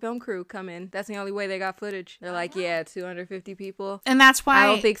own film crew come in. That's the only way they got footage. They're like, yeah, 250 people. And that's why. I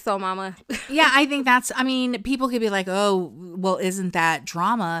don't think so, mama. Yeah, I think people could be like, oh, well, isn't that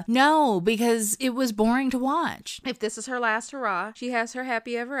drama? No, because it was boring to watch. If this is her last hurrah, she has her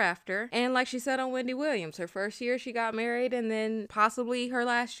happy ever after. And like she said on Wendy Williams, her first year she got married, and then possibly her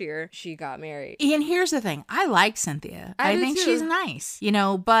last year she got married. And here's the thing, I like Cynthia. I think too. She's nice,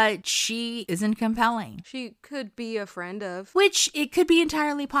 but she isn't compelling. She could be a friend of. Which it could be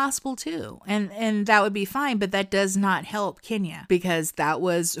entirely possible too. And that would be fine, but that does not help Kenya because that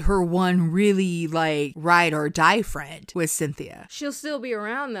was her one really like ride or die friend with Cynthia. She'll still be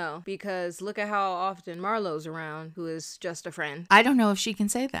around though, because look at how often Marlo's around, who is just a friend. I don't know if she can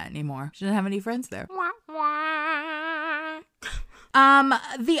say that anymore. She doesn't have any friends there.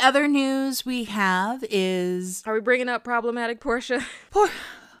 The other news we have is... Are we bringing up problematic Portia?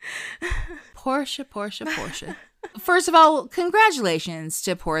 Portia. First of all, congratulations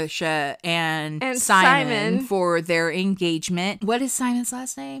to Portia and Simon for their engagement. What is Simon's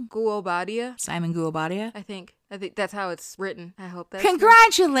last name? Guobadia. Simon Guobadia? I think that's how it's written. I hope that's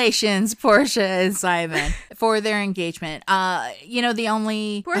Congratulations, Portia and Simon, for their engagement. The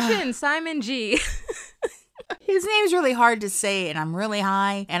only... Portia and Simon G. His name's really hard to say, and I'm really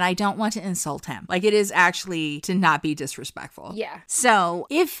high, and I don't want to insult him. Like, it is actually to not be disrespectful. Yeah. So,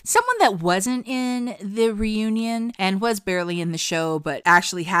 if someone that wasn't in the reunion and was barely in the show, but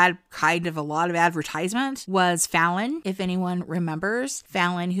actually had kind of a lot of advertisement, was Fallon, if anyone remembers.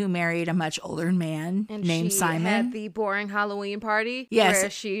 Fallon, who married a much older man named Simon. And she had the boring Halloween party. Yes. Where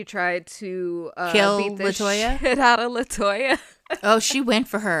she tried to kill beat the LaToya. shit out of LaToya. Oh, she went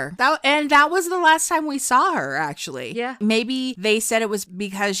for her. That was the last time we saw her, actually. Yeah. Maybe they said it was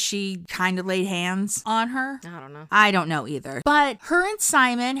because she kind of laid hands on her. I don't know. I don't know either. But her and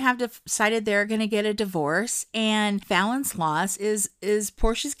Simon have decided they're going to get a divorce, and Fallon's loss is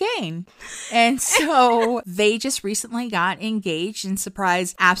Portia's gain. And so they just recently got engaged and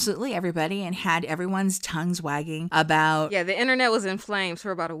surprised absolutely everybody and had everyone's tongues wagging about... Yeah, the internet was in flames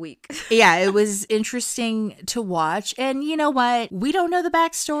for about a week. Yeah, it was interesting to watch. And you know what? We don't know the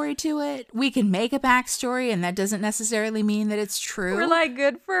backstory to it. We can make a backstory, and that doesn't necessarily mean that it's true. We're like,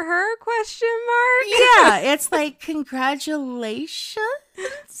 good for her, ? Yeah, it's like, congratulations.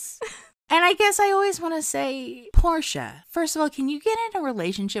 And I guess I always want to say, Portia, first of all, can you get in a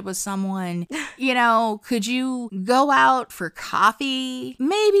relationship with someone? Could you go out for coffee?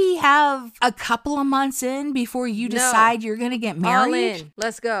 Maybe have a couple of months in before you decide you're going to get married? All in.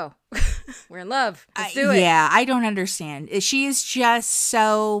 Let's go. We're in love. Let's do it. Yeah, I don't understand. She is just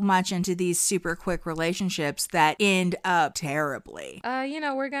so much into these super quick relationships that end up terribly.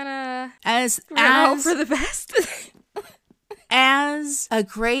 We're gonna hope for the best. As a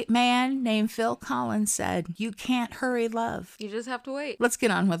great man named Phil Collins said, you can't hurry love. You just have to wait. Let's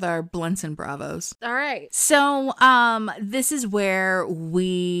get on with our blunts and bravos. All right. So, this is where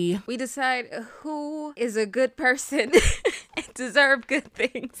we decide who is a good person deserve good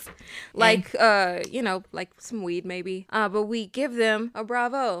things. Like, like some weed maybe. But we give them a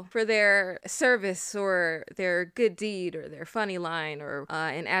bravo for their service or their good deed or their funny line or,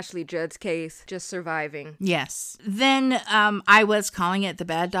 in Ashley Judd's case, just surviving. Yes. Then I was calling it the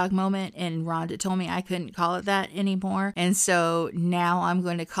bad dog moment, and Rhonda told me I couldn't call it that anymore. And so now I'm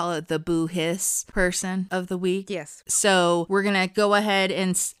going to call it the boo hiss person of the week. Yes. So we're going to go ahead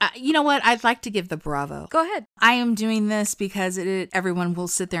and, you know what? I'd like to give the bravo. Go ahead. I am doing this because everyone will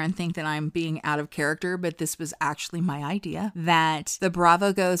sit there and think that I'm being out of character, but this was actually my idea, that the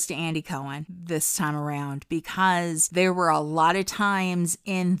bravo goes to Andy Cohen this time around, because there were a lot of times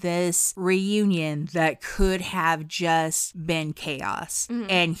in this reunion that could have just been chaos. Mm-hmm.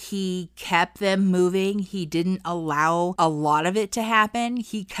 And he kept them moving. He didn't allow a lot of it to happen.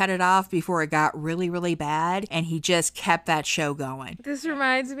 He cut it off before it got really, really bad, and he just kept that show going. This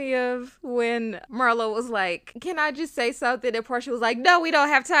reminds me of when Marlo was like, can I just say something? And Portia was like, no, we don't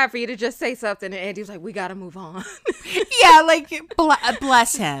have time for you to just say something. And Andy was like, we gotta move on. Yeah, like,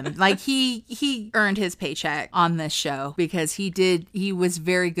 bless him. Like, he earned his paycheck on this show because he was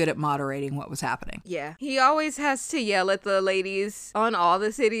very good at moderating what was happening. Yeah, he always has to yell at the ladies on all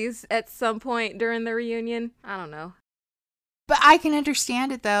the cities at some point during the reunion. I don't know. But I can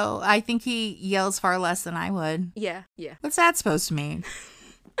understand it, though. I think he yells far less than I would. Yeah. What's that supposed to mean?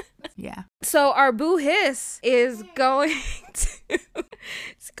 Yeah. So our boo hiss is going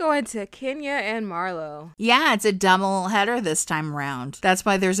to Kenya and Marlo. Yeah, it's a double header this time around. That's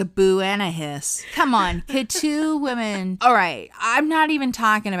why there's a boo and a hiss. Come on, could two women... All right, I'm not even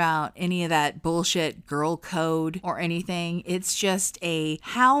talking about any of that bullshit girl code or anything. It's just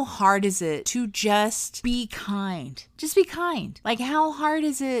how hard is it to just be kind? Just be kind. Like, how hard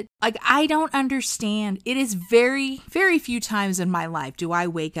is it? Like, I don't understand. It is very, very few times in my life do I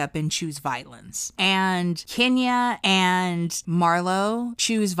wake up and choose violence. And Kenya and Marlo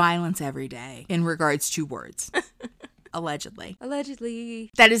choose violence every day in regards to words. Allegedly.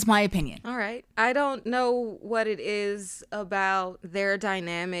 That is my opinion. All right. I don't know what it is about their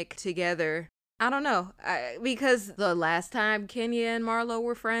dynamic together. I don't know, because the last time Kenya and Marlo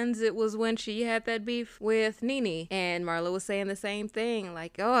were friends, it was when she had that beef with Nene, and Marlo was saying the same thing,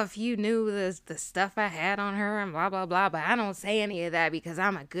 like, oh, if you knew the stuff I had on her and blah, blah, blah, but I don't say any of that because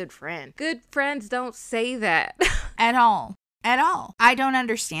I'm a good friend. Good friends don't say that. At all. I don't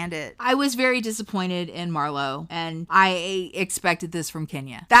understand it. I was very disappointed in Marlo, and I expected this from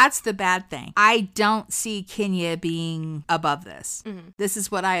Kenya. That's the bad thing. I don't see Kenya being above this. Mm-hmm. This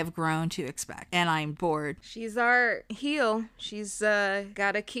is what I have grown to expect, and I'm bored. She's our heel. She's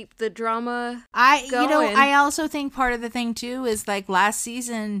got to keep the drama going. I also think part of the thing, too, is like last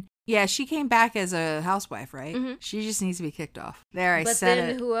season... Yeah, she came back as a housewife, right? Mm-hmm. She just needs to be kicked off. There, I said it. But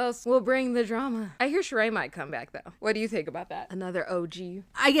then who else will bring the drama? I hear Sheree might come back, though. What do you think about that? Another OG.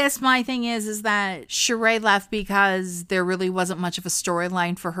 I guess my thing is that Sheree left because there really wasn't much of a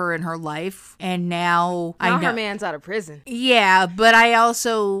storyline for her in her life. And now I know her man's out of prison. Yeah, but I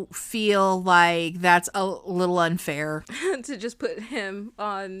also feel like that's a little unfair. To just put him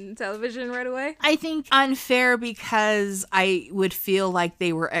on television right away? I think unfair because I would feel like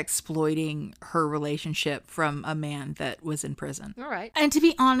they were exploiting her relationship from a man that was in prison. All right. And to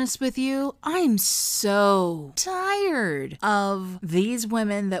be honest with you, I'm so tired of these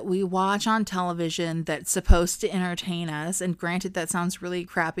women that we watch on television that's supposed to entertain us. And granted, that sounds really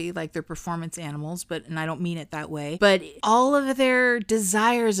crappy, like they're performance animals, and I don't mean it that way. But all of their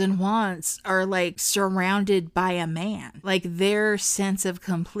desires and wants are like surrounded by a man. Like their sense of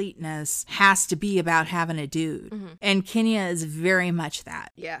completeness has to be about having a dude. Mm-hmm. And Kenya is very much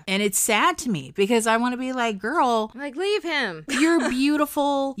that. Yeah. And it's sad to me because I want to be like, girl, like, leave him. You're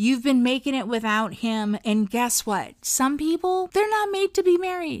beautiful. You've been making it without him. And guess what? Some people, they're not made to be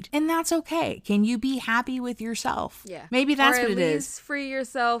married. And that's okay. Can you be happy with yourself? Yeah. Maybe that's what it is. Or at least free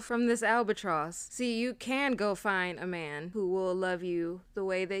yourself from this albatross. See, you can go find a man who will love you the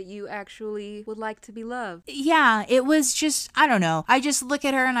way that you actually would like to be loved. Yeah, it was just, I don't know. I just look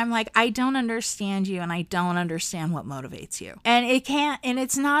at her and I'm like, I don't understand you and I don't understand what motivates you. And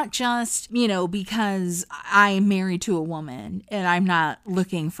it's not just, because I'm married to a woman and I'm not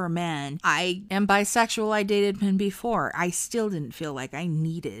looking for men. I am bisexual. I dated men before. I still didn't feel like I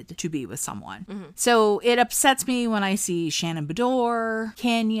needed to be with someone. Mm-hmm. So it upsets me when I see Shannon Bedore,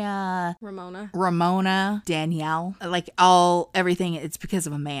 Kenya, Ramona, Danielle, like everything. It's because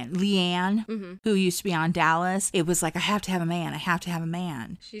of a man. Leanne, mm-hmm. who used to be on Dallas. It was like, I have to have a man. I have to have a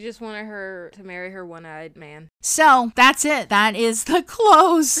man. She just wanted her to marry her one-eyed man. So that's it. That is the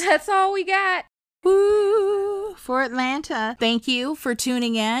close. That's all we got. Woo. for Atlanta. Thank you for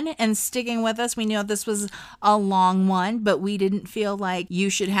tuning in and sticking with us. We know this was a long one, but we didn't feel like you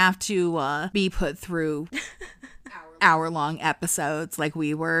should have to be put through hour-long episodes like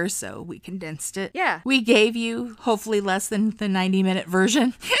we were, so we condensed it. Yeah. We gave you hopefully less than the 90-minute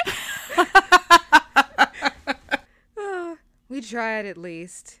version. We tried at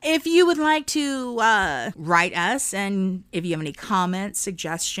least. If you would like to write us, and if you have any comments,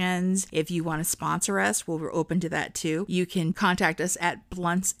 suggestions, if you want to sponsor us, we're open to that too. You can contact us at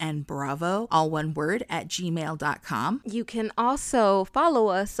bluntsandbravo, all one word, at gmail.com. You can also follow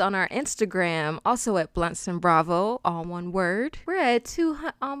us on our Instagram, also at bluntsandbravo, all one word. We're at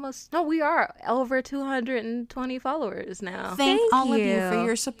we are over 220 followers now. Thank all of you for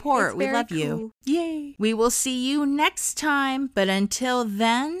your support. It's We very love you. cool. Yay. We will see you next time, but until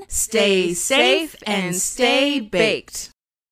then, stay safe and stay baked.